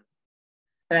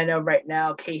 And I know right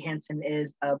now Kay Hansen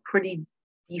is a pretty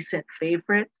decent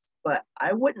favorite, but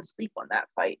I wouldn't sleep on that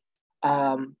fight.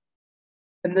 And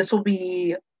this will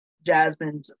be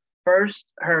Jasmine's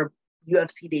her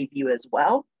UFC debut as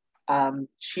well.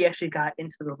 She actually got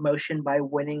into the promotion by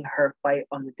winning her fight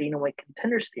on the Dana White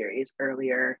Contender Series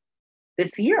earlier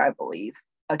this year, I believe,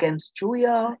 against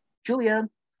Julia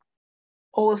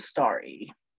Polistari.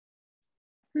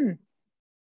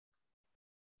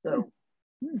 So,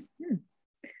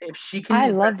 if she can, I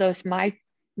love those Muay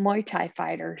Thai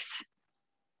fighters.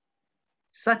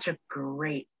 Such a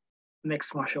great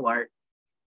mixed martial art.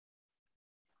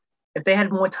 If they had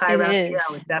Muay Thai around here,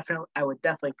 I would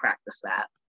definitely practice that.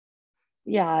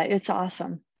 Yeah, it's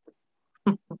awesome.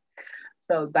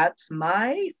 So that's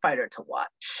my fighter to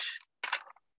watch.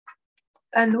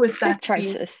 And with that,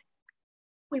 choices.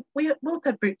 We both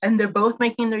have, and they're both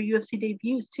making their UFC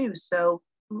debuts too. So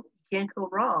you can't go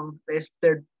wrong.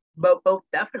 They're both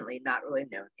definitely not really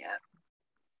known yet.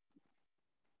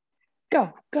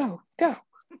 Go.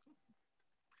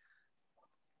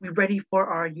 We ready for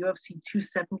our UFC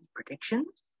 270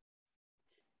 predictions?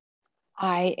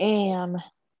 I am.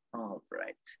 All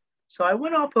right. So I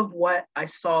went off of what I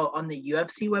saw on the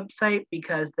UFC website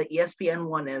because the ESPN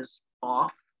one is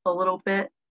off a little bit.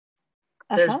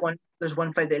 There's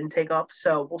one fight that didn't take off.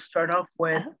 So we'll start off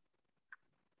with.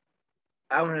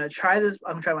 I'm gonna try this.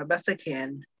 I'm gonna try my best I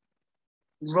can.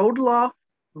 Rodolfo.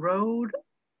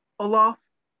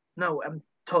 No, I'm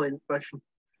totally Russian.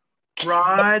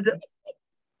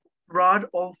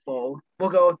 Rodolfo. We'll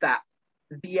go with that.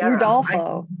 Vieira.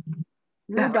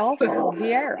 Rodolfo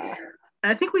Vieira.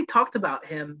 And I think we talked about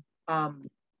him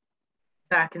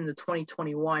back in the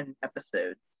 2021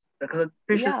 episodes. Because I'm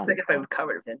pretty sure it's the second fight we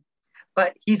covered him.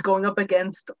 But he's going up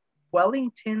against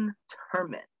Wellington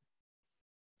Turman.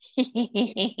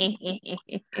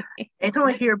 Anytime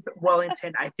I hear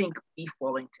Wellington, I think beef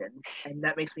Wellington, and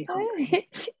that makes me hungry.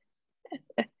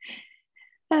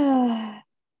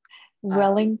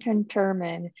 Wellington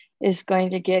Turman is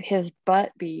going to get his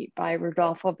butt beat by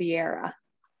Rodolfo Vieira.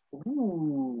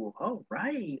 Ooh, all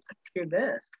right. Let's hear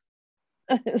this.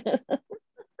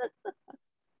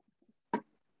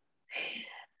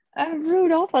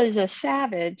 Rodolfo is a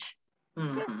savage.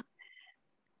 Mm-hmm.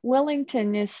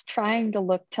 Wellington is trying to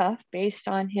look tough based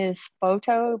on his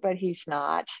photo, but he's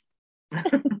not.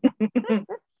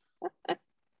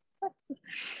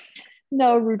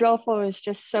 No, Rodolfo is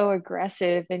just so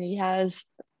aggressive and he has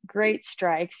great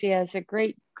strikes. He has a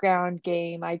great ground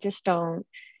game. I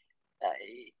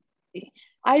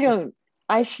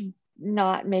I should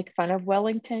not make fun of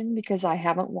Wellington because I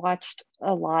haven't watched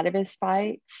a lot of his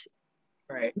fights.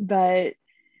 Right. But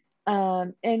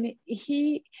and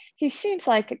he seems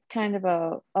like kind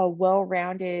of a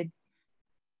well-rounded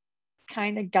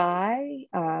kind of guy.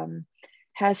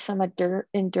 Has some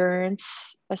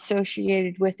endurance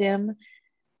associated with him,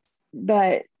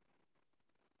 but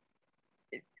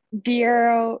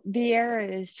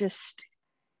Vieira is just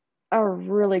a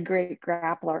really great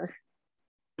grappler.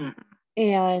 Mm-hmm.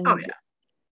 And oh yeah,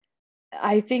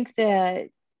 I think that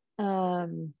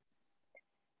getting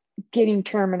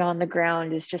Turman on the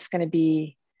ground is just going to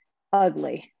be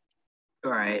ugly.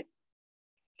 right.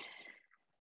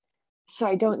 So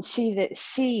I don't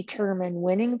see Turman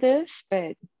winning this,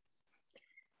 but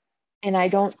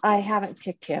I haven't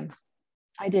picked him.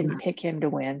 I didn't pick him to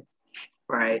win.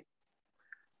 Right.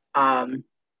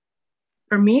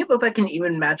 For me, it looked like an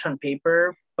even match on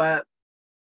paper, but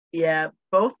yeah,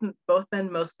 both men,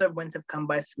 most of their wins have come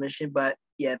by submission, but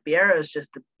yeah, Vieira is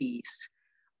just a beast.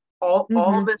 All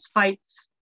of his fights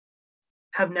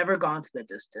have never gone to the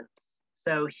distance.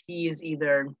 So he is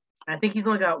either, I think he's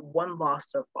only got one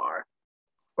loss so far,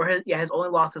 or his only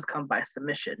loss has come by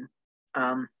submission.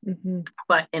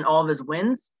 But in all of his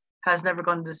wins, has never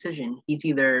gone to decision. He's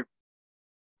either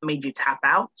made you tap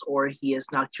out or he has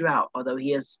knocked you out, although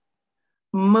he has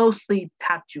mostly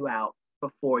tapped you out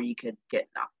before you could get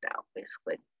knocked out,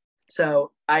 basically.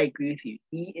 So I agree with you.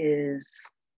 He is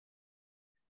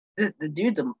the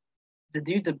dude's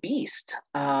a beast.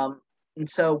 And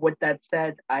so with that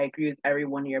said, I agree with every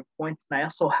one of your points. And I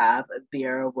also have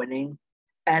Vieira winning.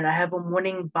 And I have him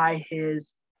winning by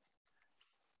his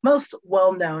most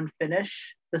well-known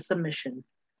finish, the submission.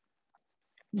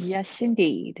 Yes,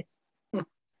 indeed.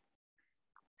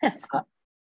 Let's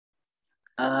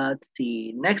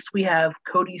see. Next, we have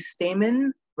Cody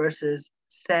Stamann versus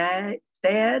Saad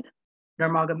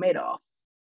Nurmagomedov.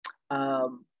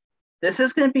 This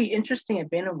is going to be interesting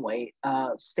at bantamweight.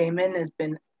 Stamann has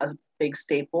been a big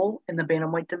staple in the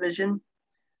bantamweight division.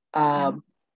 And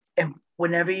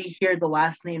whenever you hear the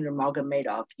last name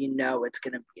Nurmagomedov, you know it's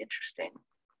going to be interesting.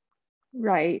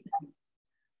 Right.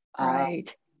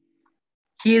 Right.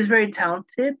 He is very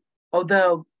talented,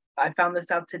 although I found this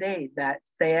out today that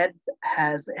Saad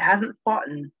hasn't fought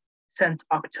since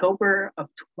October of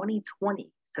 2020.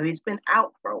 So he's been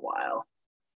out for a while.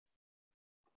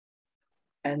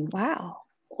 And wow.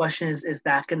 Question is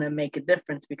that going to make a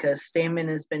difference? Because Stamann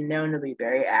has been known to be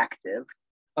very active,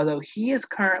 although he is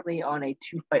currently on a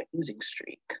 2-fight losing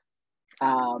streak.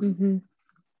 And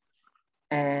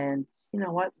you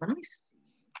know what? Let me see.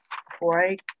 Before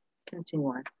I continue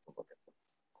on.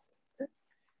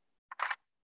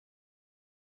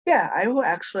 Yeah, I will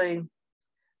actually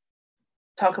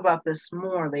talk about this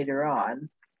more later on.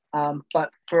 But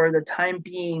for the time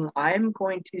being, I'm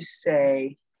going to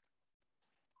say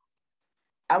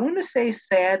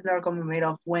Saad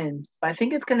Nurmagomedov wins, but I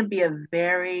think it's going to be a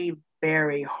very,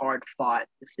 very hard-fought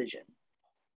decision.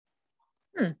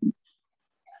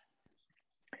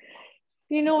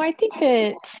 You know, I think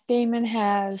that Stamann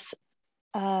has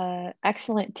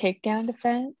excellent takedown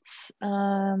defense.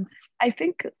 I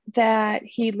think that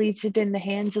he leaves it in the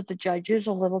hands of the judges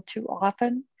a little too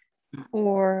often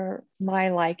for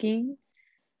my liking.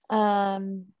 I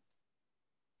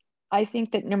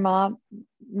think that now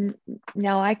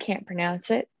I can't pronounce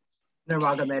it.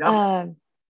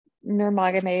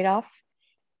 Nurmagomedov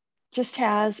just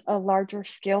has a larger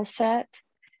skill set.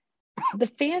 The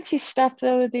fancy stuff,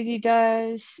 though, that he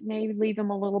does maybe leave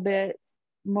him a little bit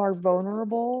more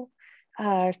vulnerable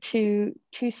to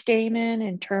Stamann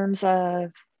in terms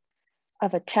of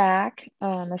attack,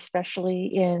 especially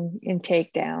in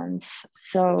takedowns.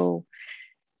 So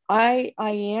I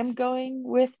am going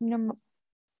with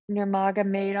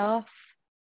Nurmagomedov.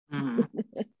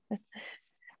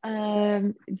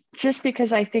 Just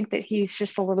because I think that he's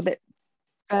just a little bit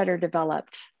better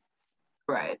developed.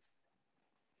 Right.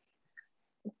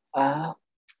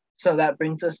 So that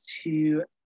brings us to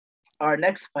our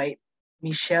next fight,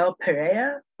 Michel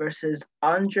Pereira versus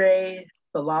Andre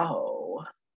Fialho.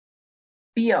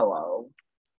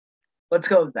 Let's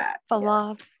go with that.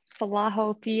 Fialho,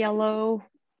 Fialho.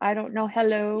 I don't know.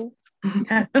 Hello.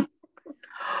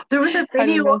 There was a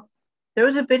video. There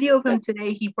was a video of him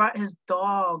today. He brought his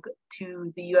dog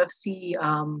to the UFC,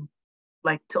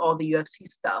 to all the UFC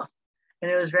stuff, and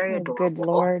it was very adorable. Good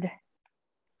Lord.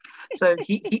 So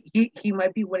he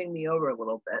might be winning me over a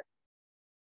little bit.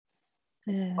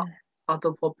 I'll have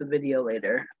to pull up the video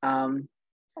later.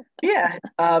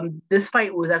 This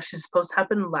fight was actually supposed to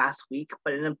happen last week,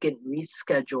 but ended up getting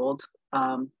rescheduled.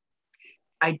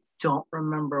 I don't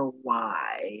remember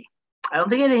why. I don't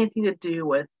think it had anything to do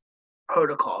with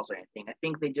protocols or anything. I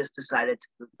think they just decided to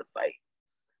move the fight.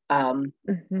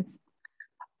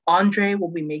 Andre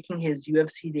will be making his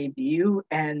UFC debut,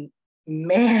 and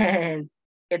man,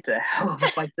 it's a hell of a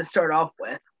fight to start off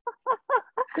with.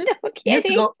 No kidding. You have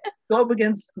to go up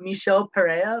against Michel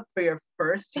Pereira for your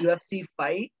first UFC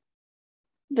fight.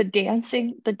 The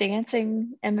dancing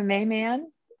MMA man.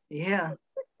 Yeah,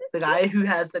 the guy who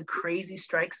has the crazy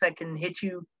strikes that can hit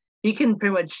you. He can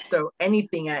pretty much throw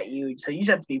anything at you, so you just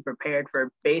have to be prepared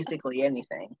for basically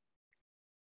anything.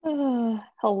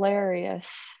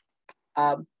 Hilarious.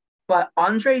 But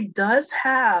Andre does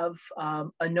have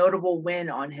a notable win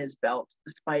on his belt,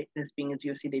 despite this being his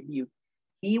UFC debut.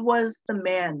 He was the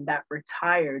man that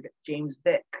retired James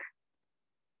Vick.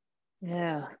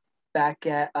 Yeah. Back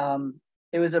at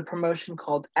it was a promotion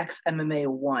called XMMA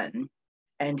 1,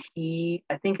 and I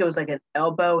think it was like an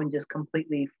elbow and just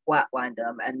completely flatlined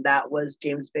him, and that was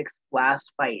James Vick's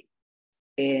last fight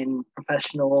in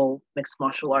professional mixed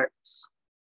martial arts.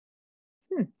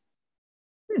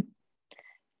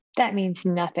 That means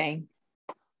nothing.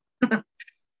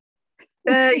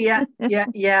 Yeah.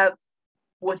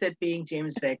 With it being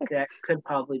James Vick, that could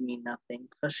probably mean nothing,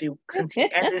 especially since he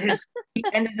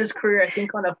ended his career, I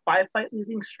think, on a 5-fight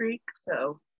losing streak.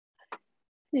 So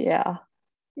yeah,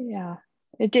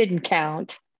 it didn't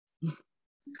count.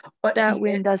 But that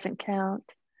win doesn't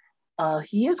count.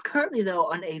 He is currently though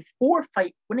on a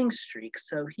 4-fight winning streak,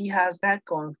 so he has that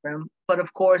going for him. But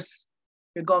of course,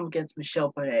 you're going against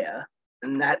Michel Pereira,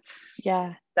 and that's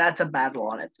a battle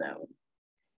on its own.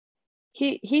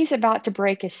 He's about to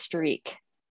break his streak.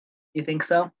 You think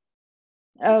so?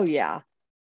 Oh yeah.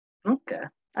 Okay.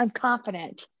 I'm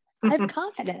confident. I have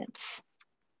confidence.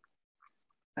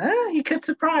 He could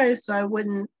surprise. So I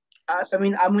wouldn't. I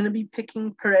mean, I'm going to be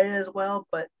picking Pereira as well,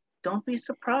 but don't be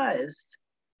surprised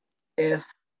if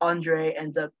Andre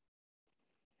ends up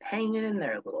hanging in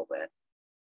there a little bit.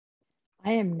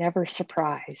 I am never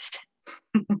surprised.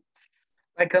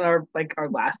 Like our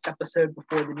last episode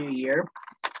before the new year,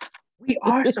 we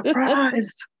are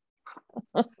surprised.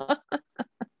 But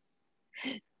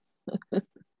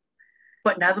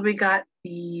now that we got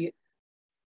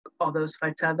all those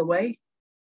fights out of the way,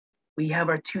 we have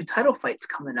our 2 title fights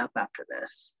coming up after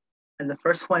this. And the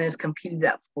first one is competed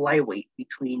at flyweight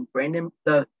between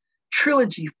the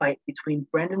trilogy fight between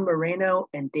Brandon Moreno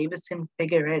and Davison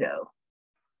Figueiredo.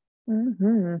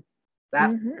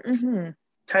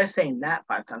 Try saying that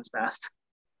 5 times fast.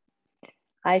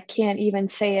 I can't even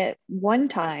say it one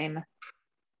time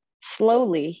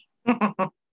slowly.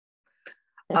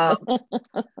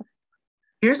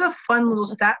 Here's a fun little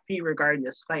stat for you regarding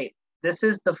this fight. This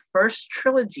is the first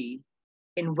trilogy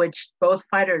in which both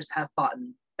fighters have fought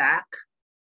back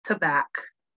to back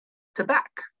to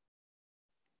back.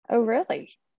 Oh,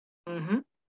 really?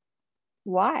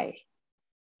 Why?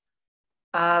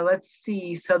 Let's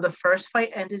see. So the first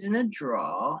fight ended in a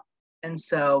draw, and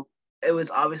so it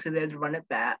was obviously they had to run it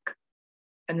back.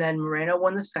 And then Moreno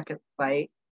won the second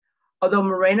fight. Although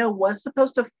Moreno was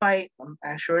supposed to fight, I'm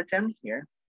actually wrote it down here.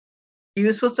 He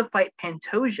was supposed to fight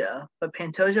Pantoja, but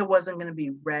Pantoja wasn't going to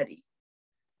be ready.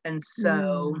 And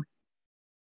so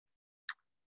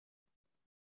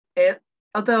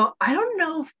although I don't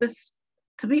know if this,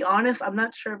 to be honest, I'm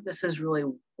not sure if this is really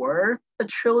worth a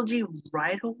trilogy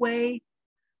right away,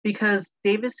 because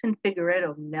Davison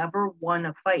Figueiredo never won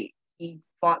a fight. He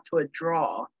fought to a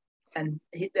draw, and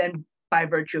by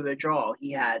virtue of a draw,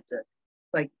 he had to,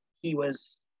 he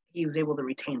was able to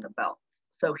retain the belt.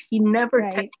 So he never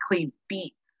technically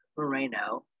beat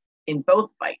Moreno in both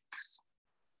fights.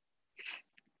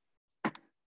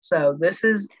 So this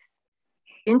is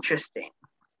interesting.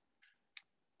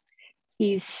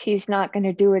 He's not going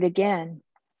to do it again.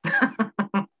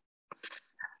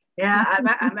 Yeah,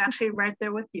 I'm actually right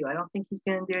there with you. I don't think he's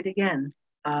going to do it again.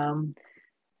 Can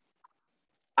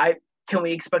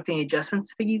we expect any adjustments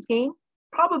to Figgy's game?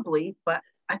 Probably, but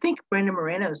I think Brandon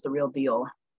Moreno is the real deal.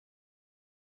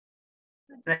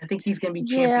 And I think he's going to be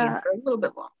champion for a little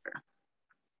bit longer.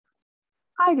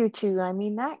 I do too. I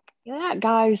mean, that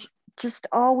guy's just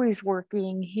always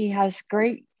working. He has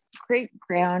great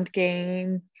ground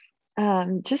game.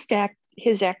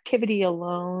 His activity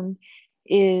alone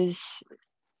is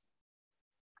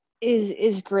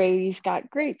great. He's got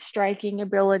great striking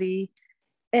ability,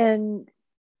 and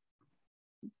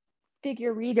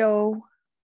Figueiredo,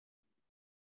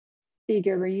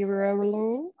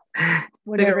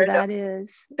 whatever that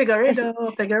is. Figueiredo.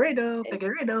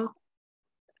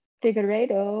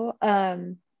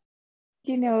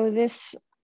 This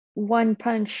one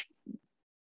punch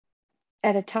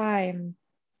at a time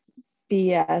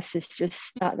BS is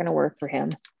just not going to work for him.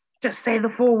 Just say the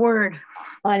full word.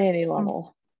 On any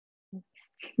level.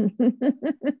 Do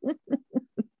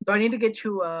I need to get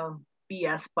you a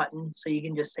BS button so you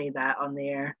can just say that on the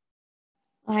air?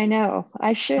 I know.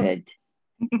 I should.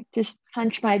 Just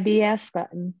punch my BS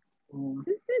button.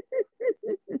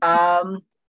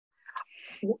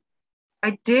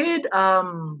 I did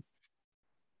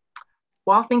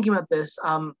while thinking about this,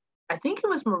 I think it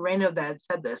was Moreno that had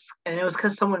said this, and it was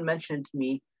because someone mentioned to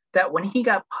me that when he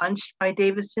got punched by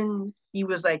Davison, he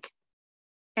was like,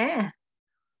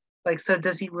 like, so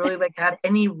does he really like have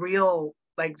any real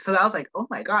like? So I was like, oh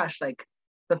my gosh, like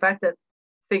the fact that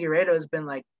Figueiredo has been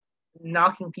like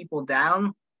knocking people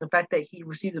down, the fact that he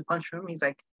receives a punch from him, he's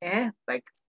like, like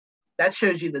that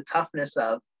shows you the toughness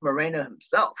of Moreno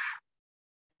himself.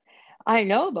 I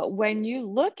know, but when you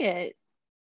look at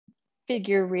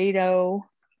Figueiredo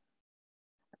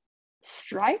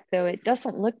strike, though, it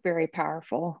doesn't look very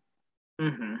powerful.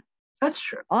 Mm-hmm. That's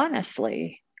true.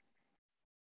 Honestly.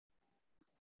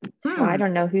 So I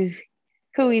don't know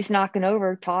who he's knocking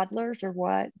over, toddlers or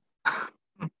what.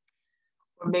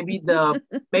 Or maybe the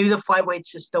flyweights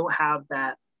just don't have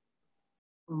that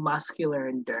muscular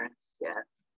endurance yet.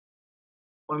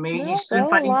 Or maybe he's still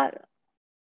fighting.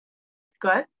 Go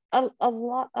ahead. A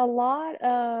lot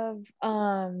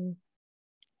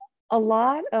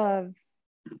of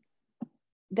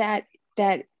that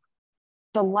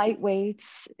the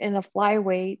lightweights and the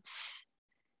flyweights,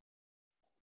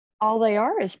 all they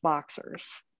are is boxers.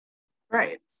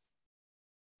 Right.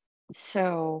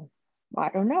 So I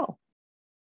don't know.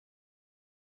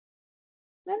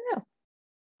 Yeah.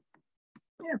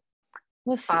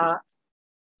 Let's see.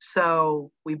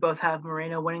 So we both have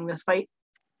Moreno winning this fight?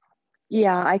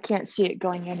 Yeah, I can't see it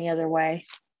going any other way.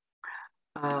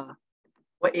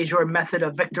 What is your method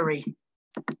of victory?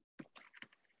 I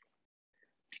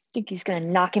think he's going to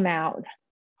knock him out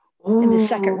in the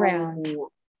second round.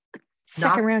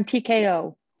 Second round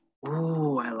TKO.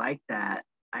 Ooh, I like that.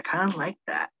 I kind of like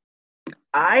that.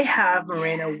 I have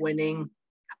Moreno winning.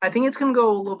 I think it's going to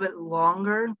go a little bit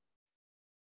longer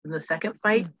than the second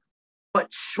fight,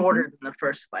 but shorter than the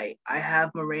first fight. I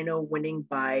have Moreno winning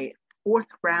by 4th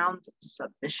round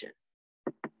submission.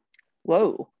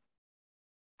 Whoa.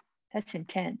 That's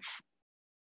intense.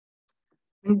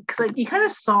 Like you kind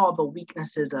of saw the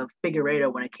weaknesses of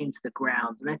Figueiredo when it came to the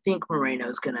ground, and I think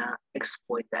Moreno's gonna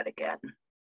exploit that again.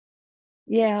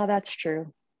 Yeah, that's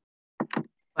true.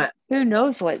 But who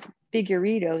knows what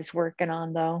Figueiredo's working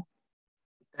on, though?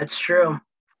 That's true.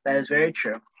 That is very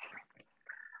true.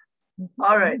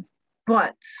 All right,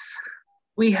 but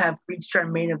we have reached our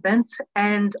main event,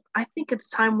 and I think it's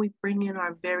time we bring in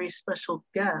our very special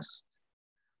guest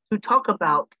to talk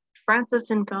about Francis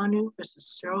Ngannou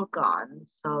versus Ciryl Gane.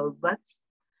 So let's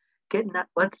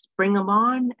bring him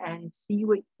on and see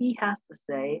what he has to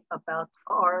say about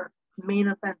our main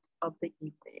event of the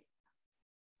evening.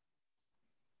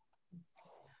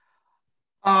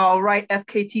 All right,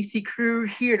 FKTC crew,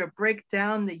 here to break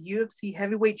down the UFC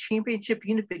Heavyweight Championship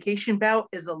unification bout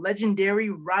is the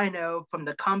legendary Rhino from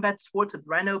the Combat Sports with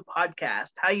Rhino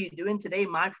podcast. How you doing today,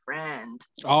 my friend?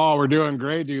 Oh, we're doing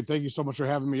great, dude. Thank you so much for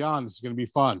having me on. This is going to be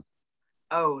fun.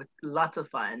 Oh, lots of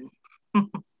fun. All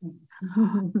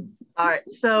right,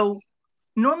 so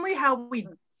normally how we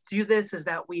do this is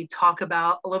that we talk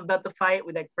about a little bit about the fight.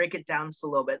 We like break it down just a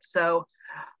little bit. So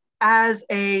as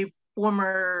a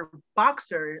former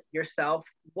boxer yourself,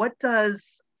 what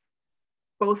does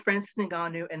both Francis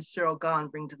Ngannou and Ciryl Gane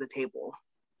bring to the table?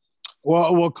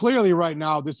 Well, clearly right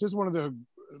now, this is one of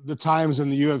the times in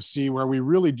the UFC where we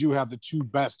really do have the two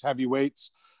best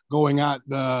heavyweights going at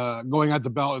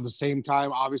the belt at the same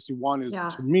time. Obviously, one is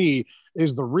to me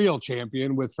is the real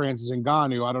champion with Francis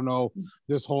Ngannou. I don't know,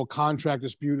 this whole contract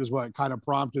dispute is what kind of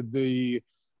prompted the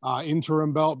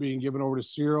interim belt being given over to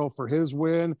Ciryl for his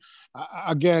win.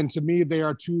 Again, to me, they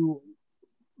are 2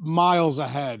 miles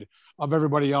ahead of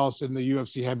everybody else in the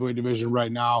UFC heavyweight division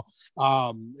right now,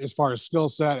 as far as skill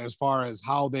set, as far as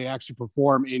how they actually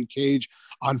perform in cage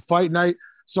on fight night.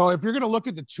 So if you're going to look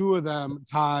at the two of them,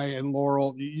 Ty and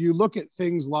Laurel, you look at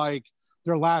things like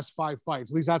their last 5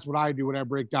 fights. At least that's what I do when I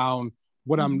break down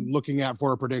what I'm looking at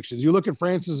for predictions. You look at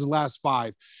Francis' last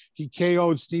 5. He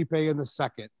KO'd Stipe in the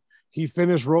second. He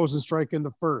finished Rosenstrike in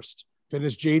the first,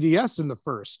 finished JDS in the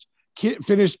first,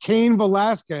 finished Cain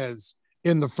Velasquez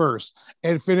in the first,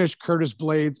 and finished Curtis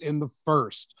Blades in the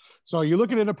first. So you're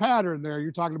looking at a pattern there.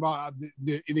 You're talking about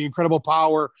the incredible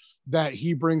power that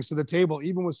he brings to the table,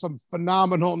 even with some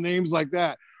phenomenal names like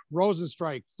that.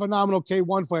 Rosenstrike, phenomenal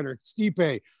K1 fighter.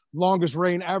 Stipe, longest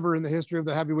reign ever in the history of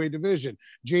the heavyweight division.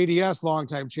 JDS,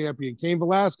 longtime champion. Cain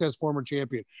Velasquez, former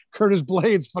champion. Curtis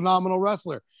Blades, phenomenal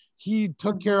wrestler. He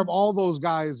took care of all those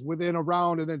guys within a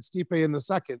round, and then Stipe in the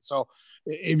second. So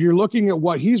if you're looking at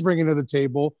what he's bringing to the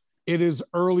table, it is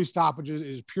early stoppages, it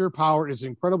is pure power, it's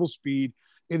incredible speed.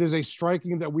 It is a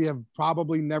striking that we have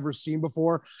probably never seen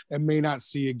before and may not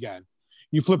see again.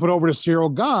 You flip it over to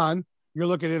Ciryl Gane, you're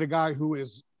looking at a guy who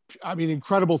is, I mean,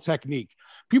 incredible technique.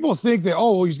 People think that,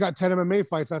 oh, he's got 10 MMA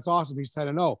fights. That's awesome. He's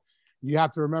 10-0. You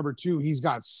have to remember, too, he's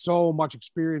got so much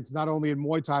experience, not only in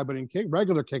Muay Thai, but in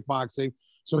regular kickboxing.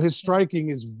 So his striking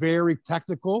is very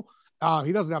technical.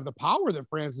 He doesn't have the power that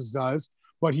Francis does,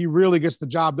 but he really gets the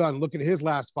job done. Look at his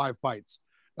last 5 fights.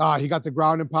 He got the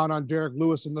ground and pound on Derek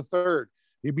Lewis in the third.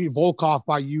 He beat Volkov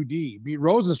by UD, beat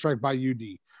Rosenstrike by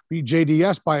UD, beat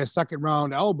JDS by a second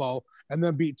round elbow, and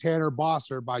then beat Tanner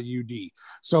Bosser by UD.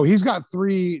 So he's got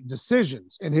 3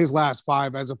 decisions in his last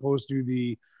 5, as opposed to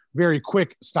the very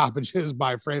quick stoppages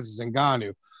by Francis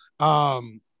Ngannou.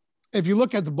 If you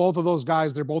look at both of those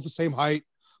guys, they're both the same height.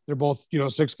 They're both,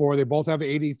 6'4". They both have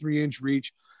 83-inch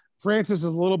reach. Francis is a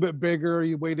little bit bigger.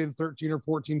 He weighed in 13 or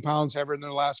 14 pounds heavier in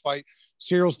their last fight.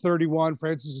 Cyril's 31.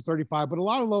 Francis is 35. But a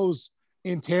lot of those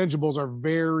intangibles are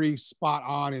very spot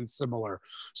on and similar.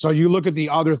 So you look at the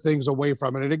other things away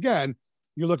from it. And again,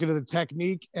 you're looking at the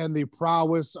technique and the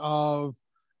prowess of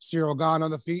Ciryl Gane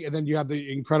on the feet. And then you have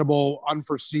the incredible,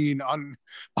 unforeseen,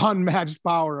 unmatched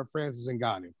power of Francis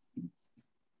Ngannou.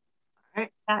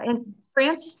 And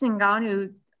Francis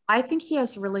Ngannou, I think he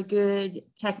has really good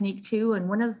technique too. And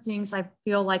one of the things I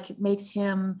feel like makes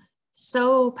him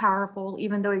so powerful,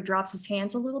 even though he drops his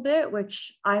hands a little bit,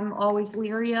 which I'm always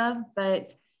leery of,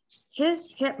 but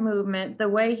his hip movement, the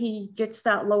way he gets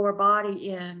that lower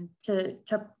body in to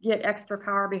get extra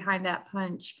power behind that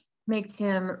punch, makes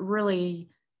him really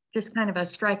just kind of a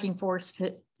striking force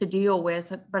to deal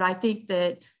with. But I think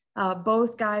that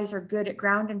both guys are good at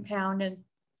ground and pound. And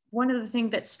one of the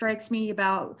things that strikes me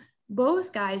about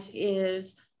both guys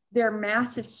is their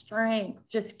massive strength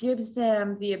just gives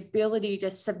them the ability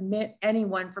to submit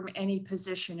anyone from any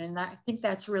position. And I think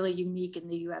that's really unique in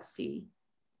the UFC.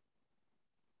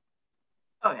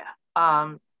 Oh,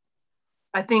 yeah.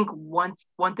 I think one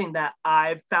thing that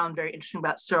I've found very interesting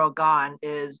about Ciryl Gane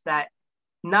is that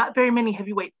not very many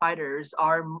heavyweight fighters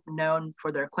are known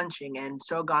for their clinching, and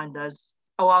Ciryl Gane does.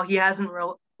 While we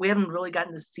haven't really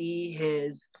gotten to see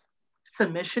his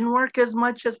submission work as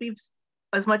much in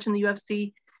the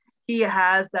UFC, he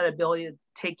has that ability to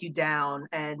take you down.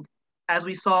 And as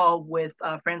we saw with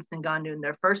Francis Ngannou in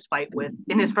his first fight with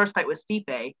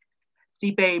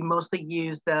Stipe mostly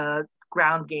used the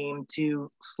ground game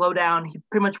to slow down. He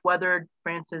pretty much weathered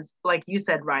Francis, like you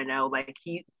said, Rhino.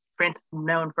 Francis is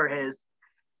known for his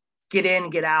get in,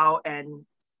 get out, and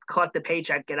collect the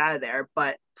paycheck, get out of there.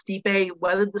 But Stipe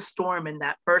weathered the storm in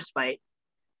that first fight,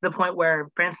 the point where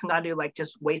Francis Ngannou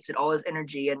just wasted all his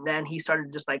energy, and then he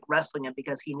started just wrestling him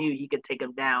because he knew he could take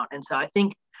him down. And so I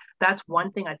think that's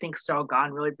one thing I think Ciryl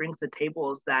Gane really brings to the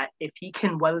table, is that if he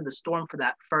can weather the storm for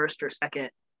that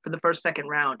second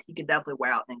round, he could definitely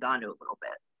wear out Ngannou a little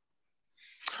bit.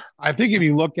 I think if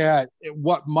you look at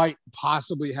what might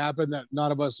possibly happen that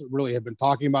none of us really have been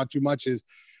talking about too much is,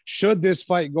 should this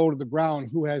fight go to the ground,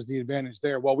 who has the advantage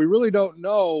there? Well, we really don't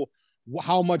know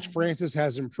how much Francis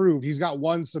has improved. He's got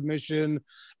 1 submission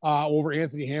over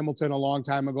Anthony Hamilton a long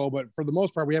time ago, but for the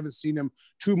most part, we haven't seen him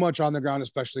too much on the ground,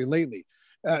 especially lately.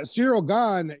 Ciryl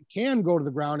Gane can go to the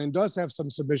ground and does have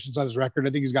some submissions on his record. I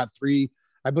think he's got 3.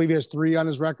 I believe he has 3 on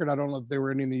his record. I don't know if they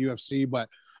were any in the UFC, but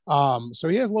so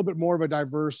he has a little bit more of a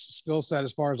diverse skill set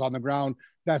as far as on the ground.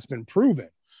 That's been proven.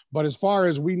 But as far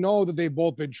as we know that they've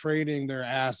both been training their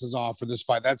asses off for this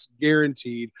fight, that's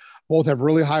guaranteed. Both have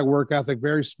really high work ethic,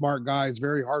 very smart guys,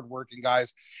 very hardworking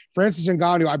guys. Francis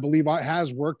Ngannou, I believe,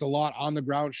 has worked a lot on the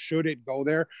ground. Should it go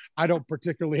there, I don't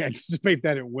particularly anticipate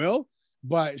that it will.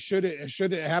 But should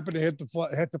it happen to hit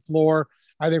the floor,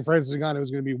 I think Francis Ngannou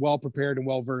is going to be well prepared and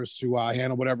well versed to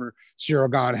handle whatever Ciryl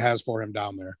Gane has for him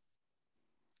down there.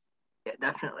 Yeah,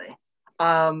 definitely.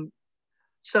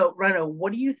 So Reno,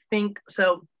 what do you think?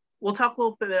 So we'll talk a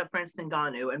little bit about Francis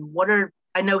Ngannou and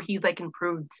I know he's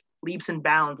improved leaps and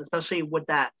bounds, especially with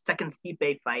that second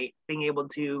Stipe fight, being able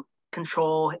to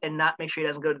control and not make sure he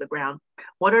doesn't go to the ground.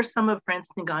 What are some of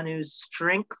Francis Ngannou's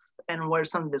strengths and what are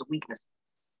some of his weaknesses?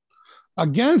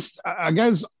 Against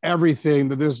everything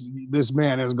that this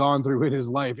man has gone through in his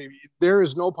life, there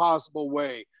is no possible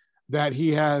way that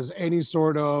he has any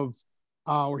sort of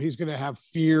or he's going to have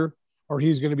fear or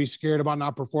he's going to be scared about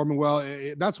not performing well.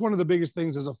 That's one of the biggest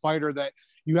things as a fighter, that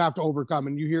you have to overcome.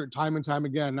 And you hear it time and time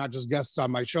again, not just guests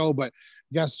on my show, but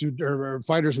guests or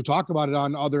fighters who talk about it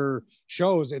on other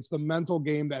shows. It's the mental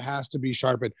game that has to be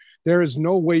sharpened. There is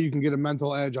no way you can get a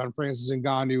mental edge on Francis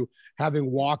Ngannou,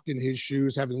 having walked in his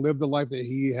shoes, having lived the life that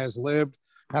he has lived,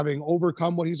 having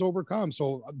overcome what he's overcome.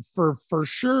 So for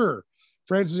sure,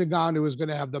 Francis Ngannou is going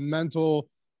to have the mental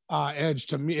edge,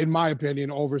 to me, in my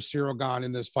opinion, over Ciryl Gane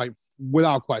in this fight,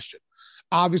 without question.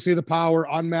 Obviously, the power,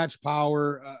 unmatched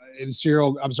power in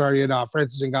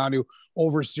Francis Ngannou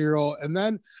over Ciryl. And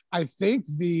then I think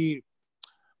the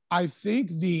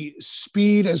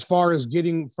speed as far as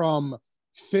getting from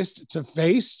fist to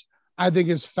face, I think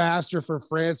is faster for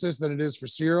Francis than it is for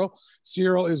Ciryl.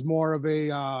 Ciryl is more of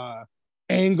a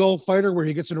angle fighter where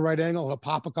he gets in the right angle. He'll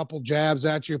pop a couple jabs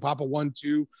at you, pop a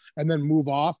 1-2, and then move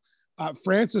off.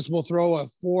 Francis will throw a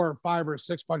 4, 5, or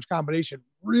 6 punch combination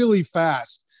really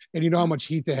fast, and you know how much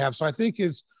heat they have. So I think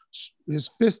his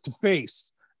fist to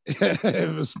face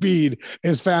speed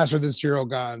is faster than Ciryl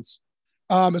Gane's.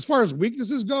 As far as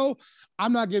weaknesses go,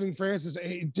 I'm not giving Francis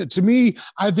to me.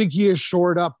 I think he has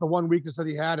shored up the one weakness that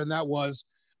he had, and that was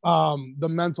the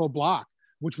mental block,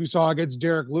 which we saw against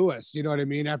Derek Lewis. You know what I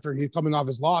mean? After he coming off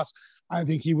his loss, I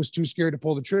think he was too scared to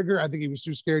pull the trigger. I think he was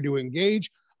too scared to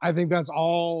engage. I think that's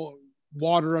all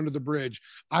water under the bridge.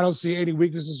 I don't see any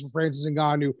weaknesses for Francis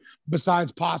Ngannou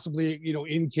besides possibly,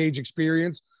 in cage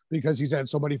experience, because he's had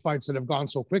so many fights that have gone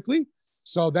so quickly.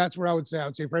 So that's where I would say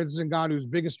Francis Ngannou's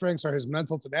biggest strengths are his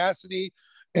mental tenacity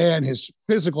and his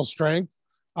physical strength.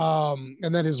 And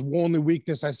then his only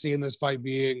weakness I see in this fight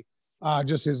being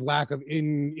just his lack of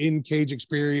in cage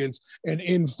experience and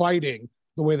in fighting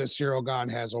the way that Ciryl Gane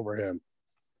has over him.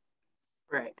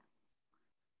 Right.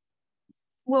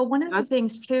 Well, one of the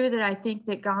things too that I think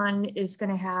that Gane is going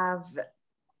to have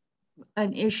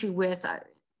an issue with, a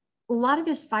lot of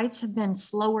his fights have been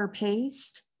slower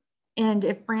paced. And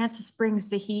if Francis brings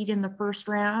the heat in the first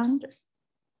round,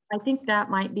 I think that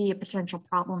might be a potential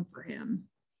problem for him.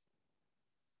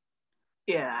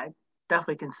 Yeah, I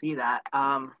definitely can see that.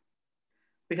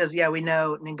 Because we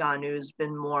know Ngannou's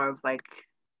been more of like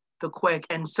the quick,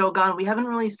 and so Gane, we haven't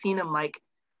really seen him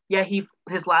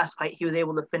his last fight, he was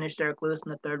able to finish Derek Lewis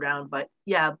in the third round. But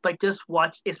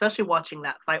especially watching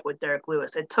that fight with Derek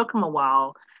Lewis, it took him a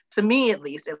while. To me, at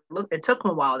least, it took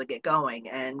him a while to get going.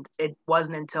 And it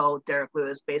wasn't until Derek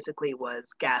Lewis basically was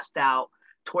gassed out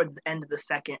towards the end of the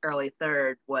second, early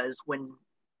third, was when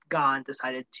Gane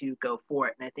decided to go for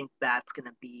it. And I think that's going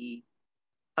to be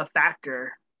a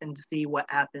factor, and to see what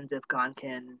happens if Gane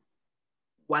can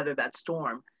weather that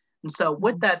storm. And so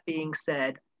with that being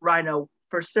said, Rhino,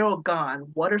 for Ciryl Gane,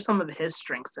 what are some of his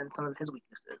strengths and some of his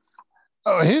weaknesses?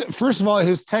 First of all,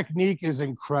 his technique is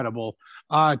incredible.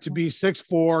 To be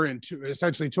 6'4" and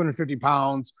essentially 250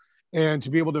 pounds, and to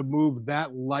be able to move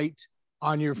that light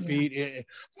on your feet.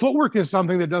 Footwork is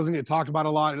something that doesn't get talked about a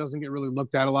lot. It doesn't get really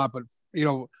looked at a lot. But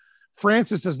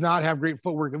Francis does not have great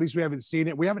footwork. At least we haven't seen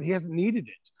it. He hasn't needed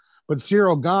it. But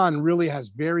Ciryl Gane really has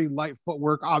very light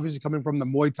footwork, obviously coming from the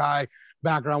Muay Thai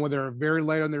background where they're very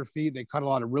light on their feet. They cut a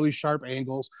lot of really sharp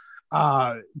angles.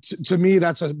 To me,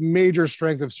 that's a major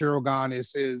strength of Ciryl Gane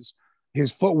is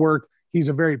his footwork. He's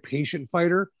a very patient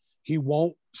fighter. He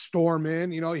won't storm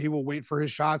in. He will wait for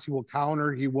his shots. He will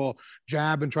counter. He will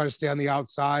jab and try to stay on the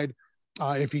outside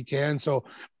if he can. So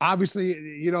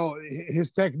obviously,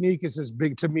 his technique is his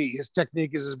biggest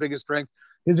strength.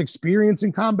 His experience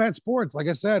in combat sports, like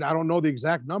I said, I don't know the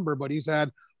exact number, but he's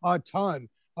had a ton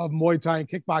of Muay Thai and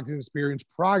kickboxing experience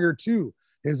prior to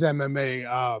his MMA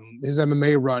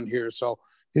run here. So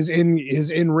his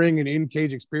in-ring and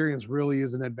in-cage experience really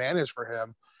is an advantage for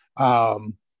him.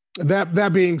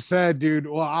 That being said, dude,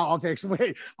 well,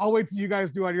 I'll wait till you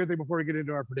guys do on your thing before we get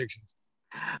into our predictions.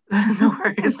 No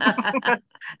worries.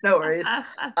 No worries.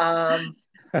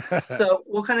 So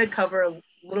we'll kind of cover a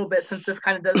little bit, since this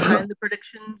kind of does tie into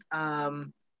predictions.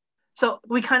 So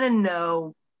we kind of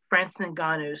know Francis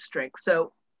Ngannou's strength.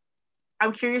 So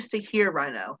I'm curious to hear,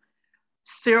 Rhino,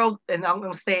 Ciryl, and I'm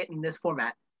going to say it in this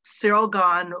format, Ciryl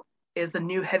Gane is the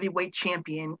new heavyweight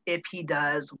champion if he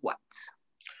does what?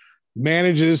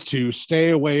 Manages to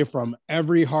stay away from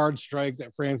every hard strike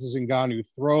that Francis Ngannou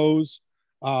throws,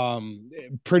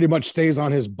 pretty much stays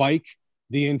on his bike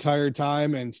the entire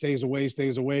time and stays away,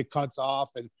 cuts off,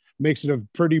 and makes it a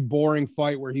pretty boring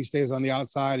fight where he stays on the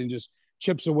outside and just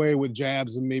chips away with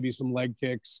jabs and maybe some leg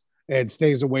kicks and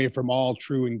stays away from all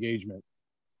true engagement.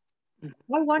 I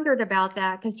wondered about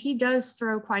that because he does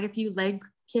throw quite a few leg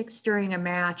kicks during a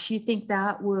match. You think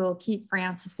that will keep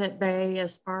Francis at bay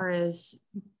as far as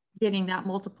getting that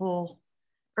multiple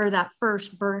or that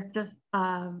first burst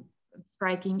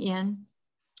striking in?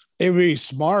 It would be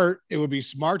smart. It would be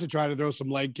smart to try to throw some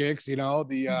leg kicks.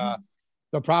 The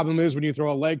problem is when you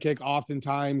throw a leg kick,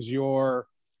 oftentimes you're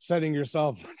setting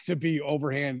yourself to be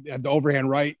overhand, the overhand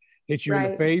right hit you in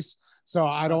the face. So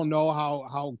I don't know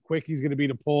how quick he's going to be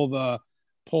to pull the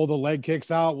leg kicks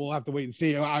out. We'll have to wait and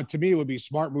see. To me, it would be a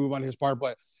smart move on his part,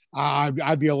 but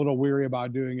I'd be a little weary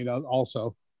about doing it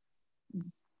also.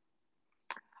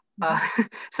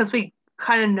 Since we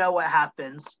kind of know what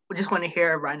happens, we just want to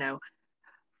hear right now.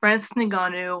 Francis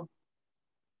Ngannou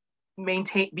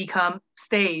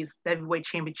stays the heavyweight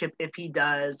championship if he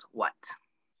does what?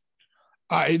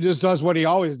 He just does what he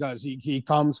always does. He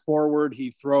comes forward,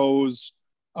 he throws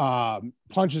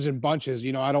punches and bunches.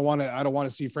 I don't want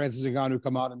to see Francis Ngannou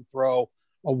come out and throw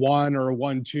a 1 or a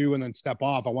 1-2 and then step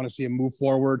off. I want to see him move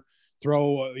forward,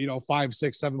 throw 5,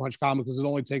 6, 7 punch combos, because it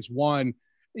only takes one.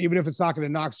 Even if it's not going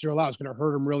to knock Cyril out, it's going to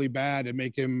hurt him really bad and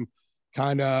make him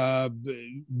kind of,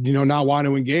 not want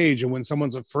to engage. And when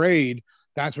someone's afraid,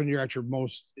 that's when you're at your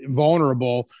most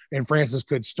vulnerable. And Francis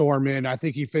could storm in. I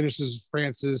think Francis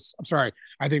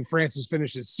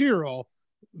finishes Cyril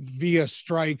via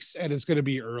strikes, and it's going to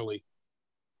be early.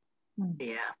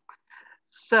 Yeah.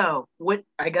 So with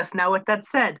that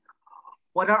said,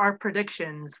 what are our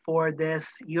predictions for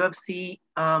this UFC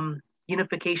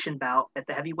unification bout at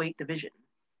the heavyweight division?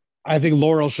 I think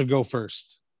Laurel should go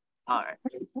first. All right.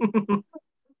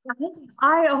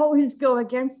 I always go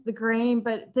against the grain,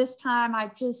 but this time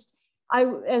I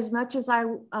as much as I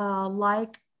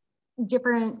like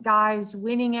different guys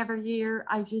winning every year,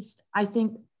 I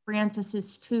think Francis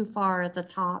is too far at the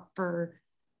top for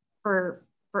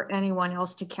anyone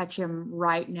else to catch him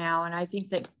right now, and I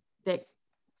think that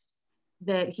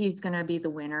he's going to be the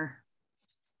winner.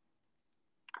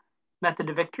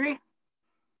 Method of victory?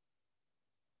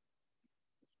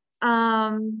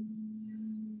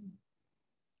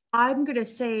 I'm going to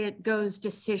say it goes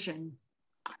decision.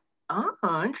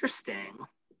 Oh, interesting.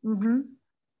 Mm-hmm.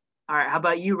 All right. How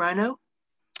about you, Rhino?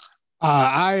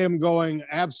 I am going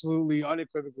absolutely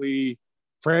unequivocally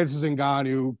Francis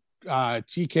Ngannou,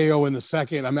 TKO in the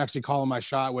second. I'm actually calling my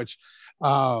shot, which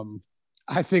I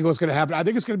think what's going to happen. I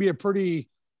think it's going to be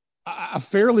a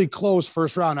fairly close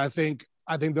first round. I think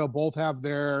they'll both have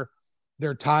their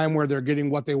time where they're getting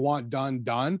what they want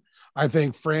done. I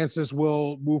think Francis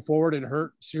will move forward and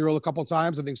hurt Cyril a couple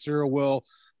times. I think Cyril will,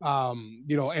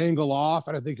 angle off,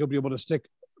 and I think he'll be able to stick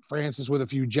Francis with a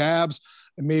few jabs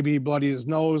and maybe bloody his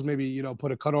nose, maybe,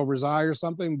 put a cut over his eye or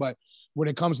something. But when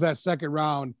it comes to that second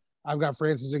round, I've got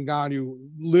Francis Ngannou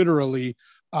literally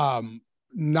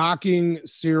knocking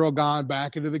Cyril Gane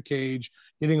back into the cage,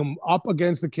 getting him up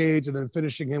against the cage, and then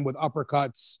finishing him with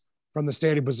uppercuts from the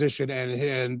standing position,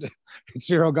 and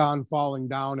Cyril Gane falling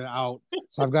down and out.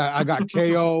 So I got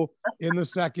KO in the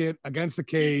second against the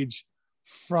cage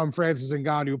from Francis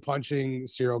Ngannou punching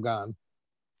Cyril Gane.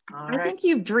 Right. I think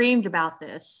you've dreamed about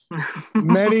this.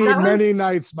 Many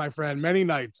nights, my friend, many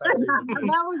nights. That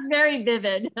was very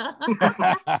vivid.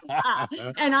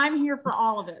 And I'm here for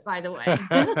all of it, by the way.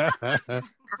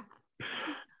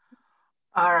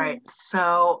 All right.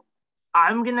 So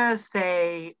I'm going to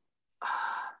say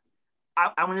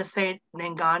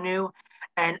Ngannou,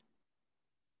 and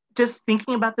just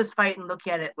thinking about this fight and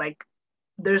looking at it, like,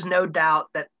 there's no doubt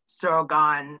that Cyril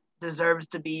Gane deserves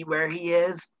to be where he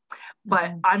is,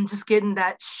 but I'm just getting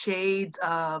that shades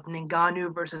of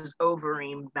Ngannou versus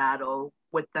Overeem battle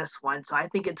with this one. So I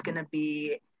think it's going to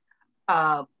be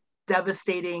a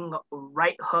devastating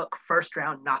right hook first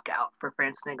round knockout for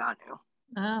Francis Ngannou.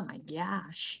 Oh my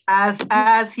gosh!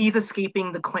 As he's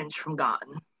escaping the clinch from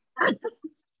Gane.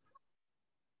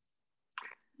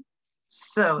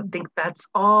 So I think that's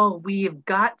all we've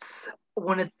got. I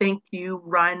want to thank you,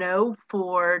 Rhino,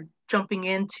 for jumping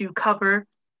in to cover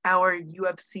our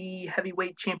UFC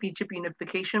Heavyweight Championship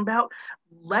unification bout.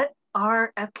 Let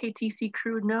our FKTC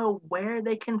crew know where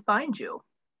they can find you.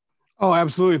 Oh,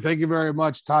 absolutely. Thank you very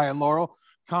much, Ty and Laurel.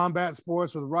 Combat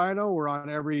Sports with Rhino. We're on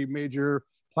every major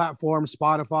platform,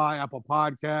 Spotify, Apple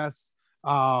Podcasts.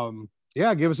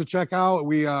 Give us a check out.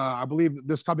 I believe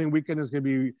this coming weekend is going to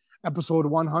be episode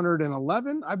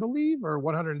 111, I believe, or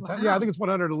 110. Wow. Yeah, I think it's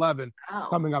 111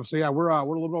 coming up. So yeah, we're a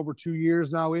little over 2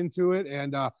 years now into it,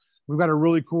 and we've got a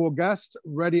really cool guest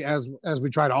ready, as we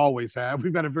try to always have.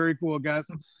 We've got a very cool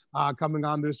guest coming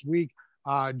on this week.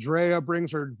 Drea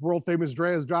brings her world famous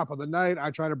Drea's drop of the night.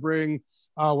 I try to bring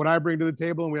what I bring to the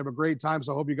table, and we have a great time.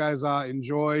 So I hope you guys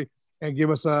enjoy and give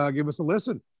us a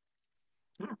listen.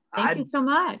 Thank you so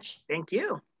much. Thank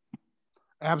you.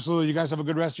 Absolutely. You guys have a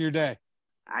good rest of your day.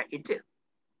 All right, you too.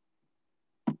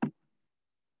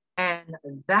 And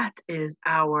that is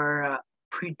our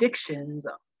predictions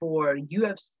for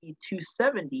UFC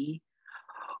 270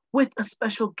 with a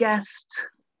special guest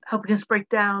helping us break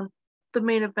down the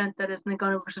main event that is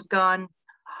Ngannou versus Gane,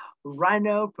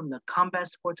 Rhino from the Combat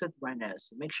Sports with Rhino.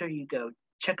 So make sure you go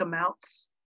check them out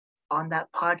on that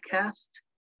podcast,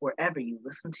 wherever you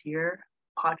listen to your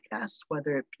podcasts,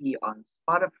 whether it be on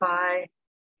Spotify,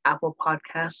 Apple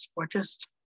Podcasts, or just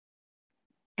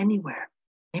anywhere.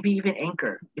 Maybe even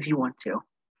Anchor if you want to.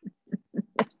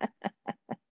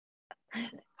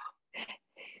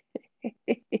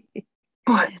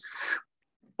 But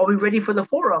are we ready for the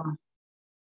forum?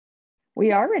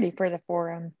 We are ready for the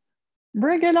forum.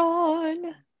 Bring it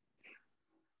on.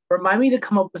 Remind me to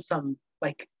come up with some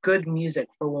like good music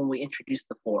for when we introduce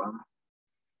the forum.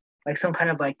 Like some kind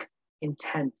of like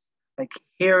intense, like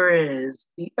here is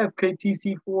the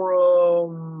FKTC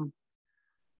forum.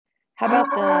 How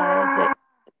about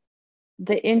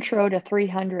the intro to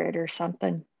 300 or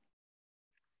something?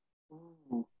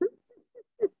 Ooh.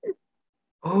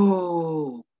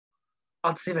 Oh,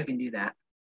 I'll see if I can do that.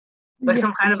 Like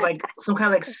some kind of like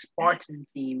Spartan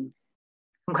theme,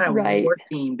 some kind of war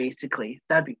theme, basically.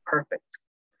 That'd be perfect.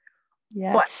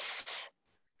 Yes.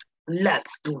 But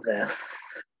let's do this.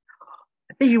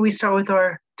 I think we start with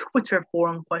our Twitter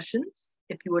forum questions,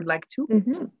 if you would like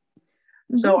to.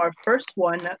 So our first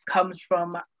one comes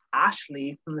from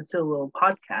Ashley from the Silly Little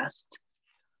Podcast.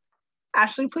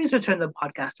 Ashley, please return the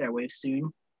podcast airwaves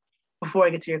soon. Before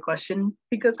I get to your question,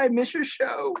 because I miss your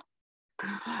show.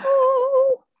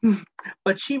 Oh.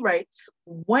 But she writes,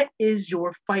 what is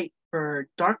your fight for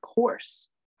Dark Horse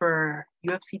for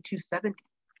UFC 270?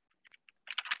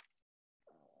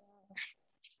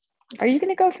 Are you going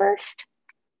to go first?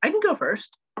 I can go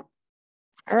first.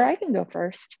 Or I can go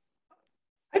first.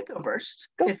 I can go first.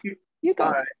 Go. If you go.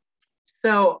 All right.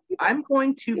 So I'm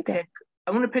going to pick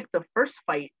the first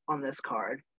fight on this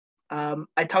card.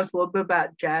 I talked a little bit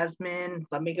about Jasmine.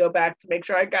 Let me go back to make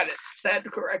sure I got it said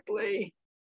correctly.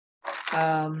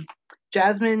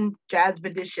 Jasmine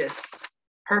Jasvidicious.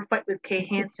 Her fight with Kay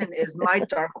Hansen is my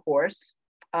dark horse.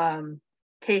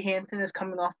 Kay Hansen is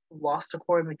coming off loss to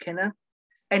Corey McKenna,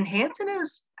 and Hansen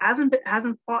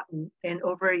hasn't fought in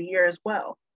over a year as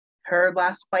well. Her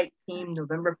last fight came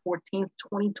November 14th,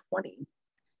 2020.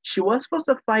 She was supposed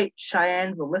to fight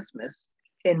Cheyenne Velismus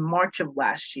in March of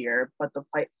last year, but the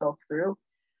fight fell through.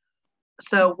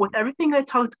 So with everything I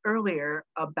talked earlier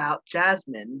about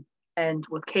Jasmine and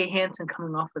with Kay Hansen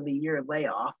coming off of the year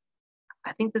layoff,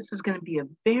 I think this is going to be a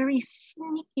very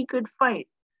sneaky good fight.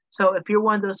 So if you're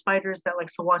one of those fighters that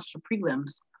likes to watch the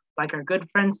prelims, like our good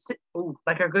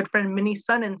friend Minnie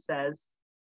Sonnen says,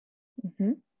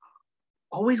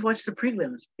 always watch the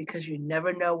prelims because you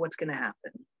never know what's going to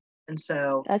happen. And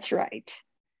so that's right.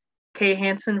 Kay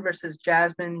Hansen versus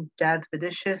Jasmine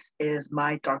Jasvidicious is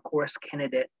my dark horse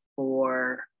candidate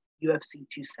for UFC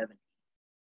 270.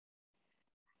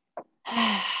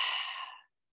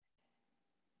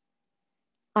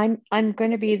 I'm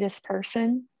going to be this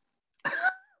person,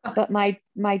 but my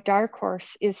dark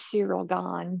horse is Ciryl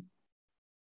Gane,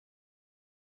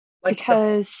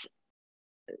 because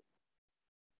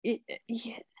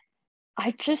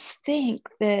I just think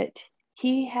that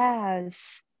he has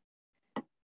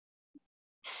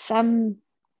some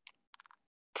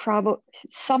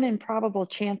improbable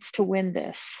chance to win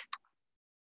this.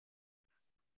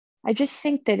 I just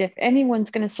think that if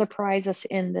anyone's going to surprise us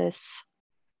in this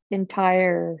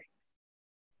entire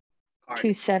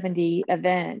 270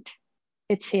 event,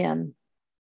 it's him.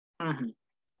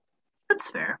 That's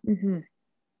fair.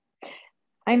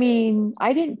 I mean,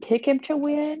 I didn't pick him to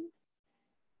win,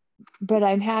 but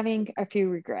I'm having a few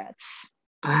regrets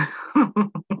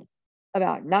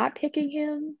about not picking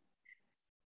him.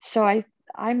 So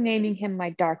I'm naming him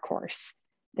my dark horse.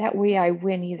 That way I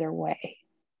win either way.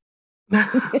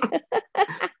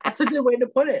 That's a good way to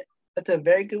put it. That's a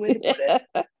very good way to put it.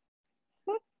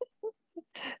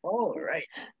 All right.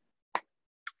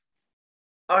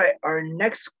 Our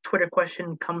next Twitter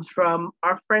question comes from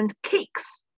our friend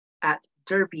Cakes at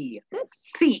Derby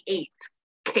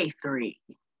C8K3.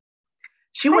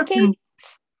 She wants to.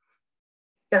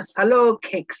 Yes, hello,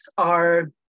 Cakes, our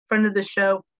friend of the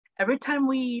show. Every time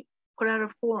we put out a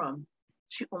forum,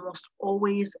 she almost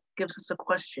always gives us a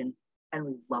question, and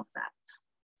we love that.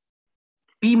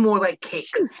 Be more like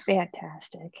Cakes. She's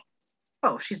fantastic.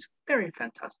 Oh, she's very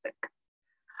fantastic.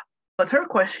 But her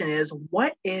question is,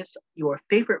 what is your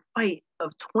favorite fight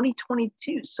of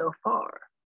 2022 so far?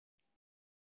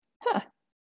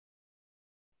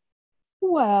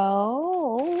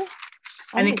 Well,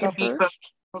 and it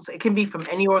can be from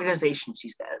any organization, she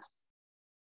says.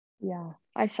 Yeah,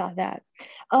 I saw that.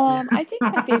 I think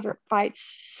my favorite fight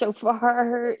so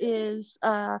far is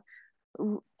the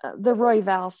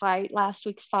Royval fight, last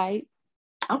week's fight.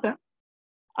 Okay.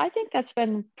 I think that's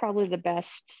been probably the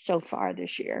best so far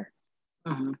this year.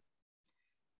 Mm-hmm.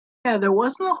 Yeah, there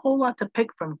wasn't a whole lot to pick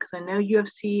from because I know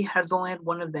UFC has only had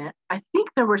one event. I think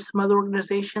there were some other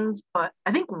organizations, but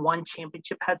I think one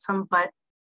championship had some, but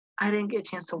I didn't get a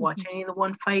chance to watch any of the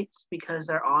one fights because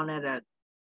they're on at a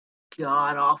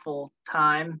god awful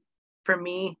time for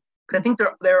me. Because I think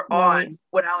they're on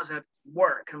when I was at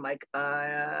work. I'm like,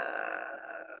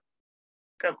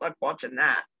 good luck watching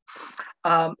that.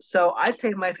 So I'd say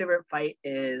my favorite fight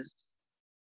is,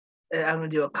 I'm gonna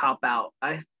do a cop out.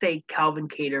 I say Calvin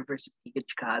Kattar versus Giga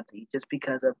Chikadze just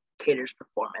because of Kattar's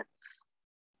performance.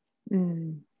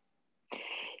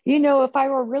 You know, if I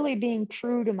were really being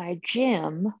true to my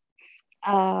gym,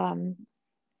 our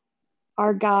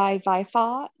guy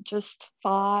Vifot just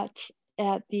fought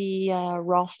at the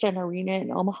Ralston Arena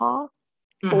in Omaha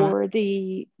for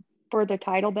the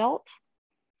title belt.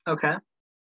 Okay.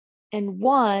 And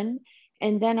won.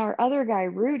 And then our other guy,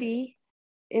 Rudy,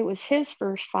 it was his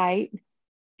first fight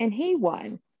and he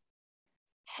won.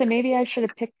 So maybe I should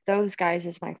have picked those guys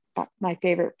as my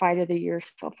favorite fight of the year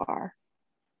so far.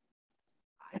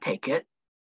 I take it.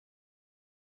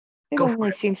 It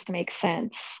only seems to make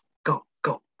sense. Go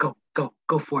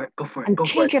for it. I'm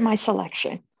changing my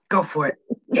selection. Go for it.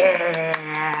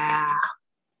 Yeah.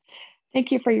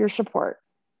 Thank you for your support.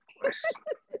 Of course.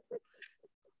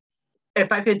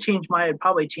 If I could change mine, I'd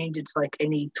probably change it to like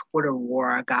any Twitter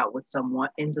war I got with someone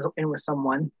in with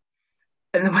someone.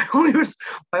 And then my only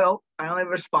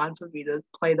response would be to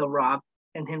play The Rock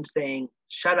and him saying,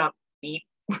 "Shut up, beep."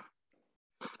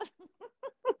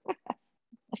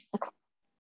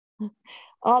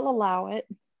 I'll allow it.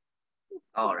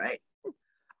 All right.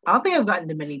 I don't think I've gotten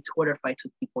into many Twitter fights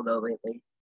with people though lately.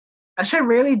 Actually, I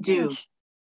rarely do.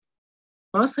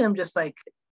 Mostly I'm just like,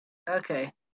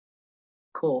 okay,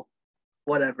 cool,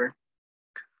 whatever.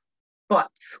 But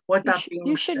what that being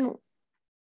you shouldn't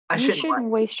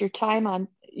waste your time on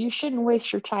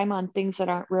things that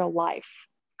aren't real life.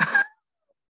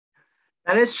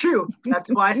 That is true. That's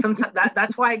why sometimes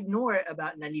that's why I ignore it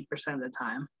about 90% of the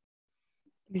time.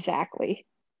 Exactly.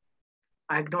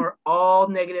 I ignore all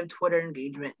negative Twitter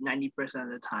engagement 90% of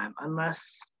the time,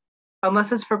 unless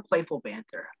it's for playful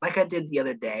banter, like I did the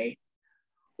other day,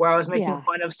 where I was making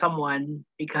fun of someone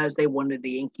because they wanted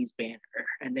the Yankees banner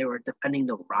and they were defending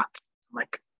the Rockies. I'm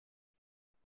like,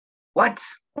 what?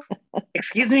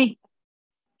 Excuse me?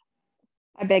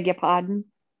 I beg your pardon.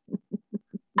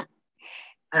 And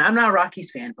I'm not a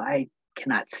Rockies fan, but I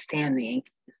cannot stand the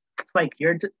Yankees. It's like,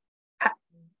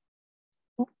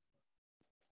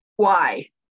 why?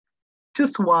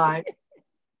 Just why?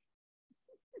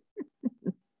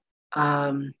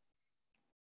 All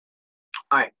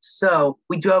right, so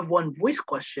we do have one voice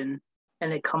question,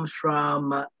 and it comes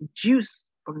from Juice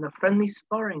from the Friendly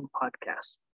Sparring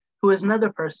podcast, who is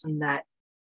another person that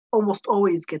almost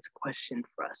always gets a question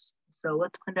for us. So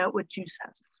let's find out what Juice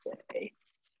has to say.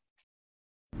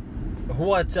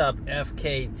 What's up,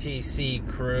 FKTC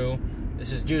crew?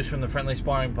 This is Juice from the Friendly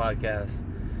Sparring podcast.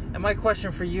 And my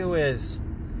question for you is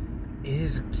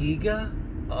Giga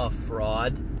a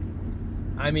fraud?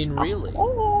 I mean, really?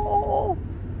 Oh.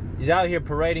 He's out here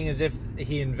parading as if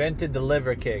he invented the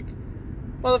liver kick.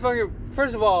 Motherfucker,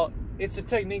 first of all, it's a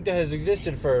technique that has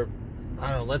existed for, I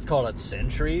don't know, let's call it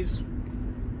centuries.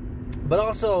 But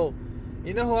also,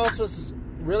 you know who else was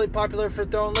really popular for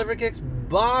throwing liver kicks?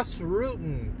 Bas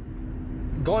Rutten.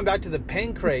 Going back to the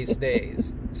Pancrase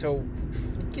days. So,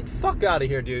 get the fuck out of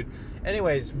here, dude.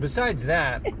 Anyways, besides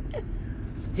that,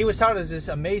 he was touted as this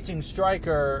amazing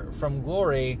striker from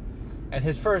Glory, and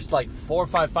his first 4 or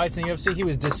 5 fights in the UFC, he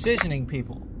was decisioning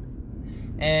people.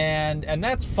 And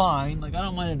that's fine. I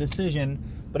don't mind a decision,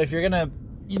 but if you're gonna,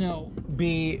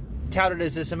 be touted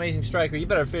as this amazing striker, you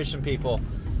better finish some people.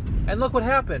 And look what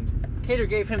happened. Kattar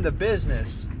gave him the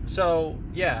business. So,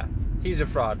 yeah, he's a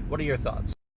fraud. What are your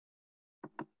thoughts?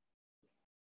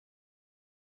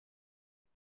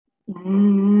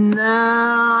 No,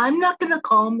 I'm not going to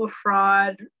call him a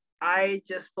fraud. I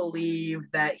just believe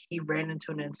that he ran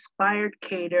into an inspired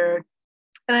Kattar,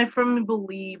 and I firmly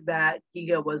believe that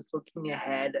Giga was looking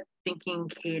ahead, thinking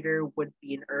Kattar would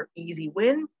be an easy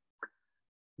win.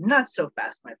 Not so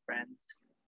fast, my friends.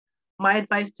 My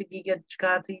advice to Giga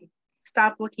Chikadze,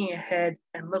 stop looking ahead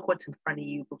and look what's in front of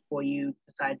you before you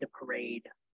decide to parade.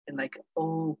 And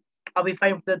I'll be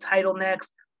fighting for the title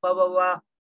next, blah, blah, blah.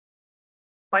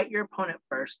 Fight your opponent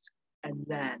first, and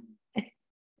then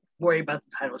worry about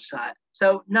the title shot.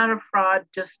 So not a fraud,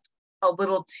 just a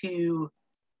little too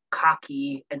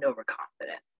cocky and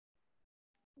overconfident.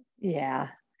 Yeah.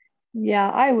 Yeah,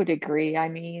 I would agree. I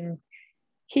mean,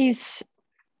 he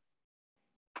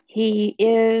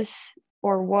is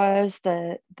or was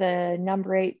the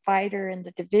number 8 fighter in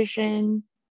the division.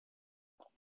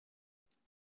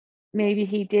 Maybe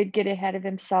he did get ahead of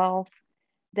himself.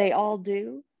 They all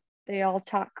do. They all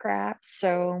talk crap.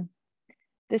 So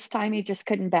this time he just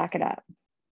couldn't back it up.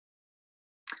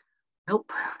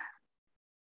 Nope.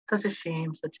 Such a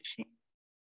shame. Such a shame.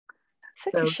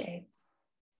 Such a shame.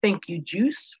 Thank you,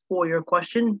 Juice, for your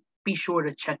question. Be sure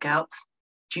to check out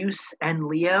Juice and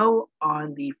Leo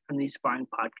on the From the Sparring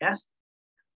podcast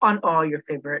on all your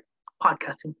favorite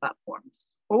podcasting platforms,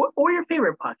 or your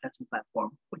favorite podcasting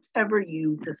platform, whichever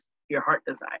your heart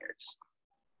desires.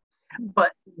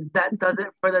 But that does it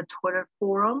for the Twitter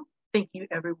forum. Thank you,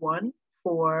 everyone,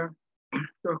 for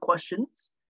your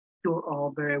questions. You're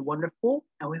all very wonderful,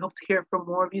 and we hope to hear from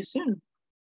more of you soon.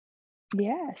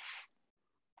 Yes.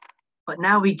 But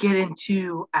now we get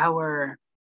into our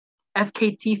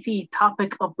FKTC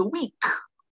topic of the week.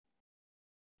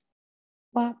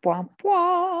 Wah, wah,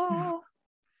 wah.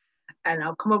 And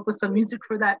I'll come up with some music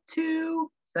for that too.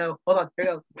 So hold on, here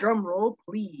we go. Drum roll,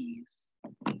 please.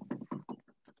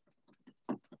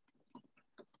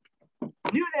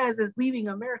 Nunes is leaving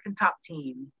American Top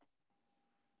Team.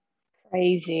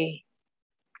 Crazy.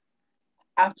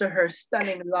 After her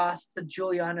stunning loss to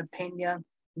Juliana Pena,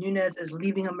 Nunes is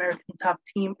leaving American Top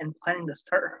Team and planning to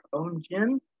start her own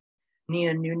gym.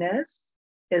 Nia Nunes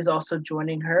is also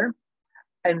joining her.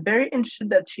 I'm very interested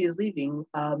that she is leaving.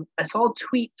 I saw a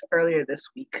tweet earlier this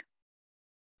week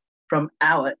from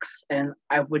Alex, and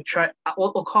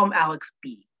we'll call him Alex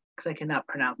B, because I cannot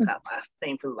pronounce that last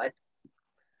name for the life.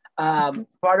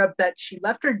 Brought up that she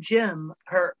left her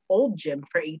old gym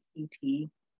for ATT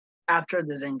after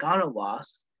the Zingano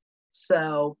loss.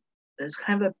 So there's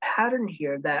kind of a pattern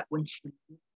here that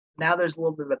there's a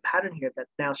little bit of a pattern here that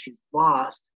now she's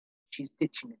lost, she's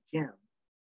ditching a gym.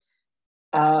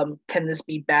 Can this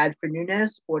be bad for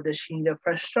Nunes, or does she need a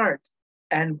fresh start?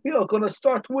 And we are going to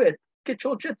start with Get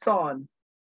Your Jits On.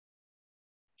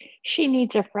 She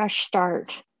needs a fresh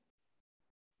start.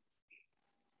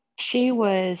 She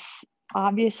was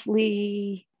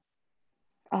obviously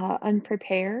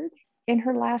unprepared in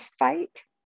her last fight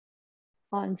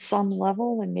on some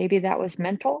level, and maybe that was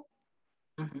mental.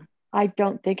 Mm-hmm. I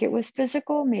don't think it was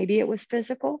physical. Maybe it was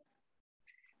physical,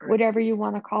 whatever you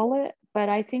want to call it. But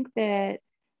I think that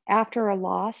after a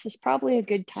loss is probably a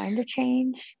good time to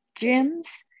change gyms.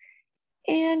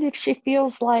 And if she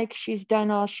feels like she's done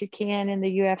all she can in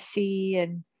the UFC,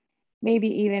 and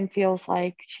maybe even feels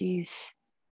like she's,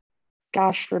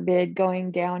 gosh forbid,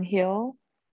 going downhill,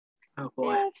 oh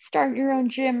boy, start your own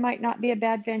gym might not be a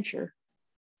bad venture.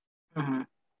 Mm-hmm.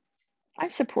 I'm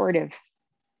supportive.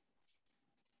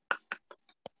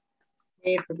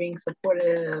 Yay for being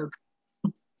supportive.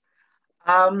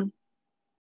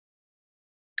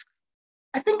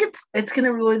 I think it's going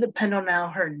to really depend on how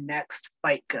her next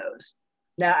fight goes.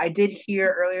 Now, I did hear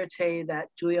earlier today that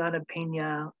Juliana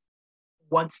Pena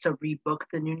wants to rebook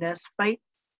the Nunes fight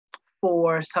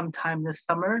for sometime this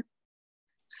summer.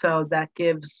 So that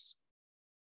gives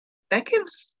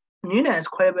Nunes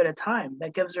quite a bit of time.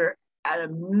 That gives her at a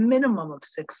minimum of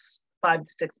 5 to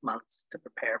 6 months to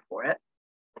prepare for it.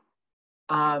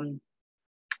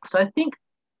 So I think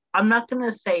I'm not going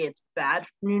to say it's bad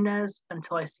for Nunes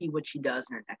until I see what she does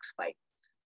in her next fight.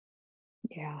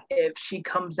 Yeah. If she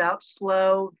comes out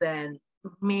slow, then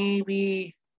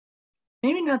maybe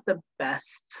not the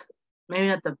best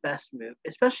move,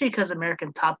 especially because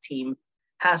American Top Team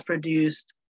has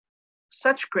produced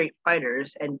such great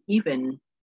fighters and even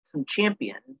some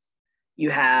champions. You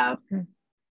have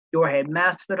Jorge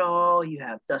Masvidal, you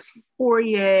have Dustin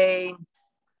Poirier,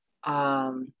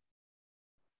 Kayla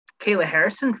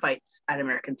Harrison fights at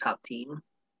American Top Team.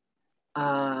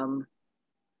 Jillian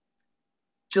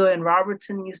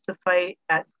Robertson used to fight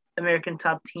at American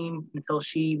Top Team until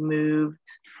she moved.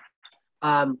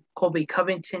 Colby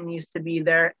Covington used to be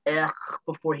there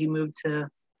before he moved to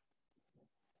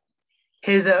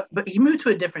but he moved to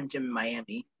a different gym in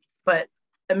Miami. But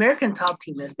American Top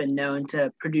Team has been known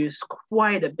to produce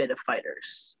quite a bit of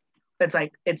fighters.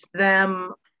 It's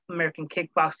them, American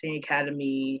Kickboxing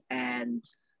Academy, and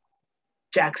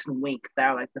Jackson Wink that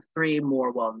are like the 3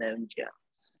 more well-known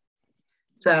gyms.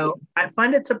 So I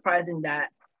find it surprising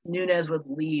that Nunes would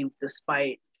leave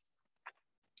despite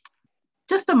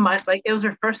just a month. Like, it was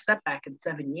her first setback in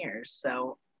 7 years.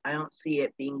 So I don't see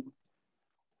it being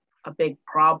a big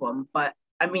problem. But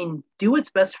I mean, do what's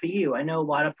best for you. I know a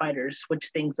lot of fighters switch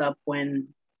things up when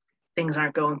things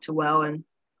aren't going too well. And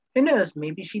who knows,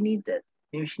 maybe she needs it.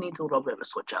 Maybe she needs a little bit of a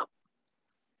switch up.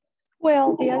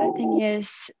 Well, the other thing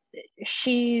is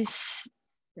she's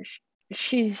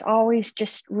always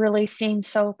just really seemed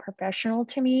so professional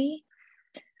to me.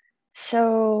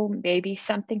 So maybe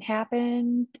something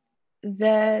happened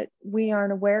that we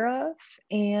aren't aware of,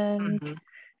 and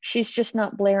she's just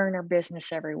not blaring her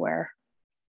business everywhere.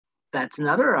 That's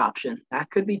another option. That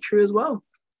could be true as well.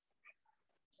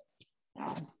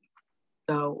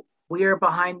 So we are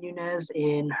behind Nunes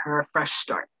in her fresh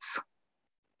starts.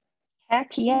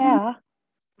 Heck yeah.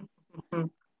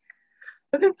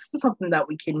 I think this is something that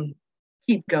we can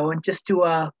keep going. Just do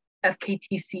a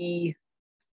FKTC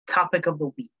topic of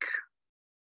the week.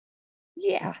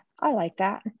 Yeah, I like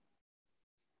that.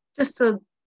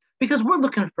 Because we're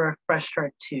looking for a fresh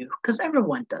start too, because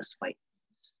everyone does fight.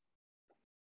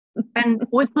 And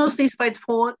with most of these fights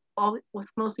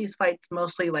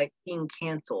mostly like being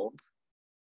canceled,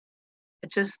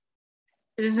 it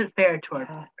isn't fair to our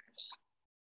viewers.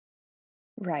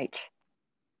 Right.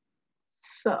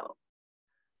 So,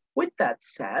 with that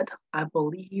said, I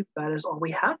believe that is all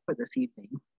we have for this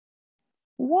evening.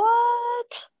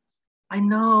 What? I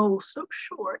know, so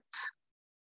short.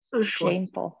 So short.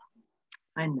 Shameful.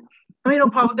 I know. I mean,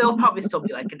 it'll probably still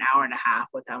be like an hour and a half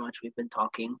with how much we've been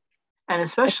talking. And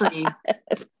especially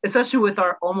with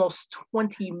our almost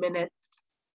 20 minutes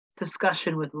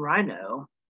discussion with Rhino.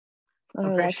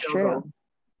 Oh, that's true.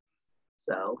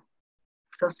 So,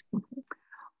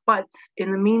 but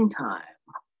in the meantime,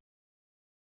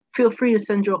 feel free to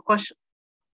send your question.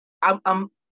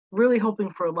 I'm really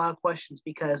hoping for a lot of questions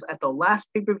because at the last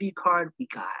pay-per-view card, we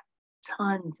got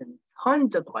tons and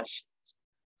tons of questions.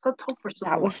 Let's hope for some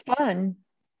more. That was fun.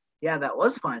 Yeah, that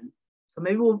was fun. So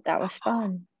maybe that was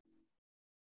fun.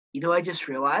 You know, I just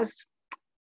realized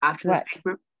after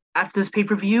this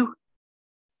pay-per-view,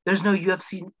 there's no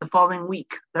UFC the following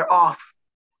week. They're off.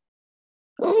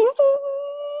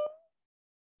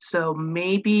 So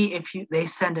maybe if they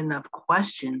send enough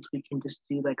questions, we can just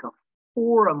do like a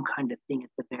forum kind of thing at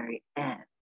the very end.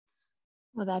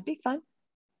 Well, that'd be fun.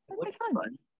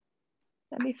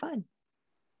 That'd be fun.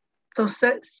 So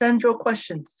send your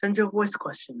questions, send your voice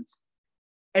questions.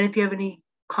 And if you have any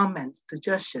comments,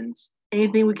 suggestions,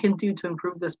 anything we can do to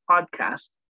improve this podcast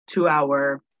to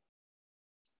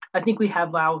I think we have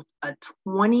about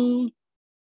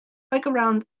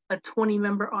around a 20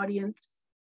 member audience.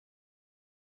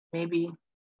 Maybe.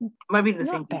 Might be the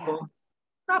same people.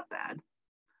 Not bad.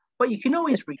 But you can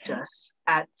always reach us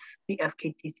at the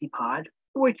FKTC Pod,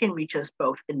 or you can reach us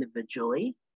both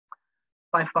individually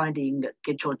by finding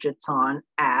Gitchell Jitson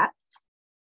at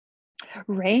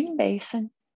Rain Basin.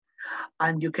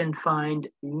 And you can find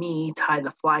me, Ty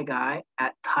the Fly Guy,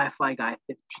 at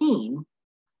TyFlyGuy15.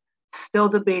 Still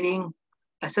debating.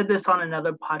 I said this on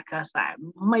another podcast. I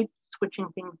might be switching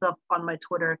things up on my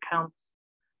Twitter accounts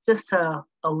just to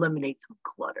eliminate some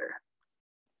clutter.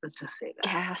 Let's just say that.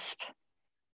 Gasp.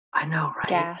 I know, right?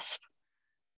 Gasp.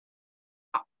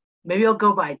 Maybe I'll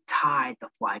go by Ty the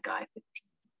Fly Guy 15.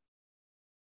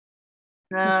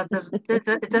 No,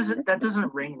 that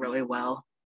doesn't ring really well.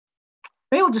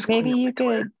 Maybe we'll just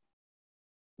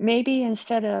maybe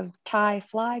instead of Ty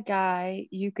Fly Guy,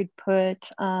 you could put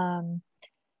Ty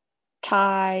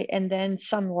and then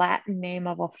some Latin name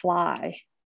of a fly.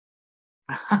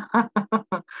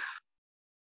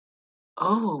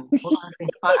 Oh, hold on a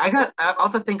second. I'll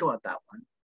have to think about that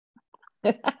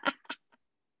one.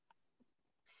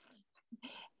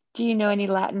 Do you know any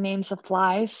Latin names of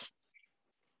flies?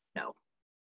 No.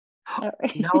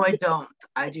 No, I don't.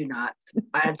 I do not.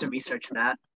 I have to research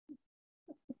that.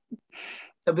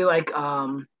 It'll be like,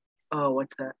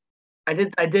 what's that?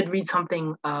 I did read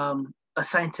something, a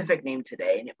scientific name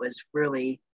today, and it was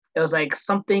like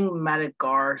something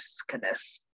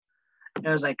Madagascanus. And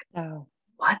I was like, oh,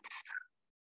 what?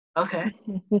 Okay.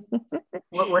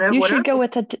 Whatever. You should go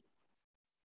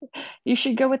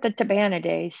with the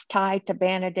Tabanidae, Ty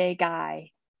Tabanidae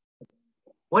guy.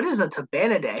 What is a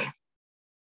Tabanidae?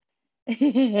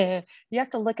 You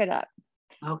have to look it up.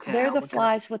 Okay. They're the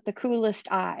flies with the coolest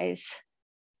eyes.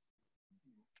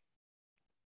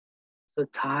 So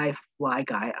Ty Fly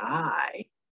Guy Eye.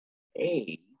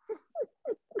 Hey.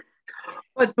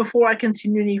 But before I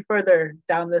continue any further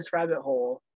down this rabbit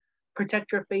hole,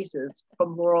 protect your faces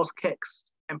from Laurel's kicks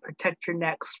and protect your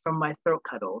necks from my throat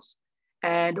cuddles.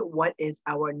 And what is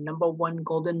our number one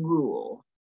golden rule?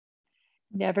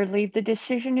 Never leave the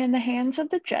decision in the hands of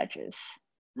the judges.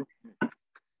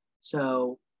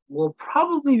 So we'll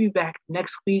probably be back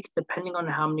next week, depending on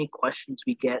how many questions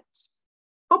we get.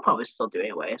 We'll probably still do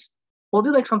anyways. We'll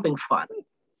do like something fun.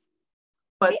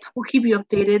 But we'll keep you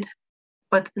updated.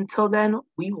 But until then,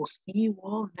 we will see you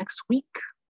all next week.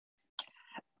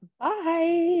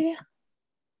 Bye.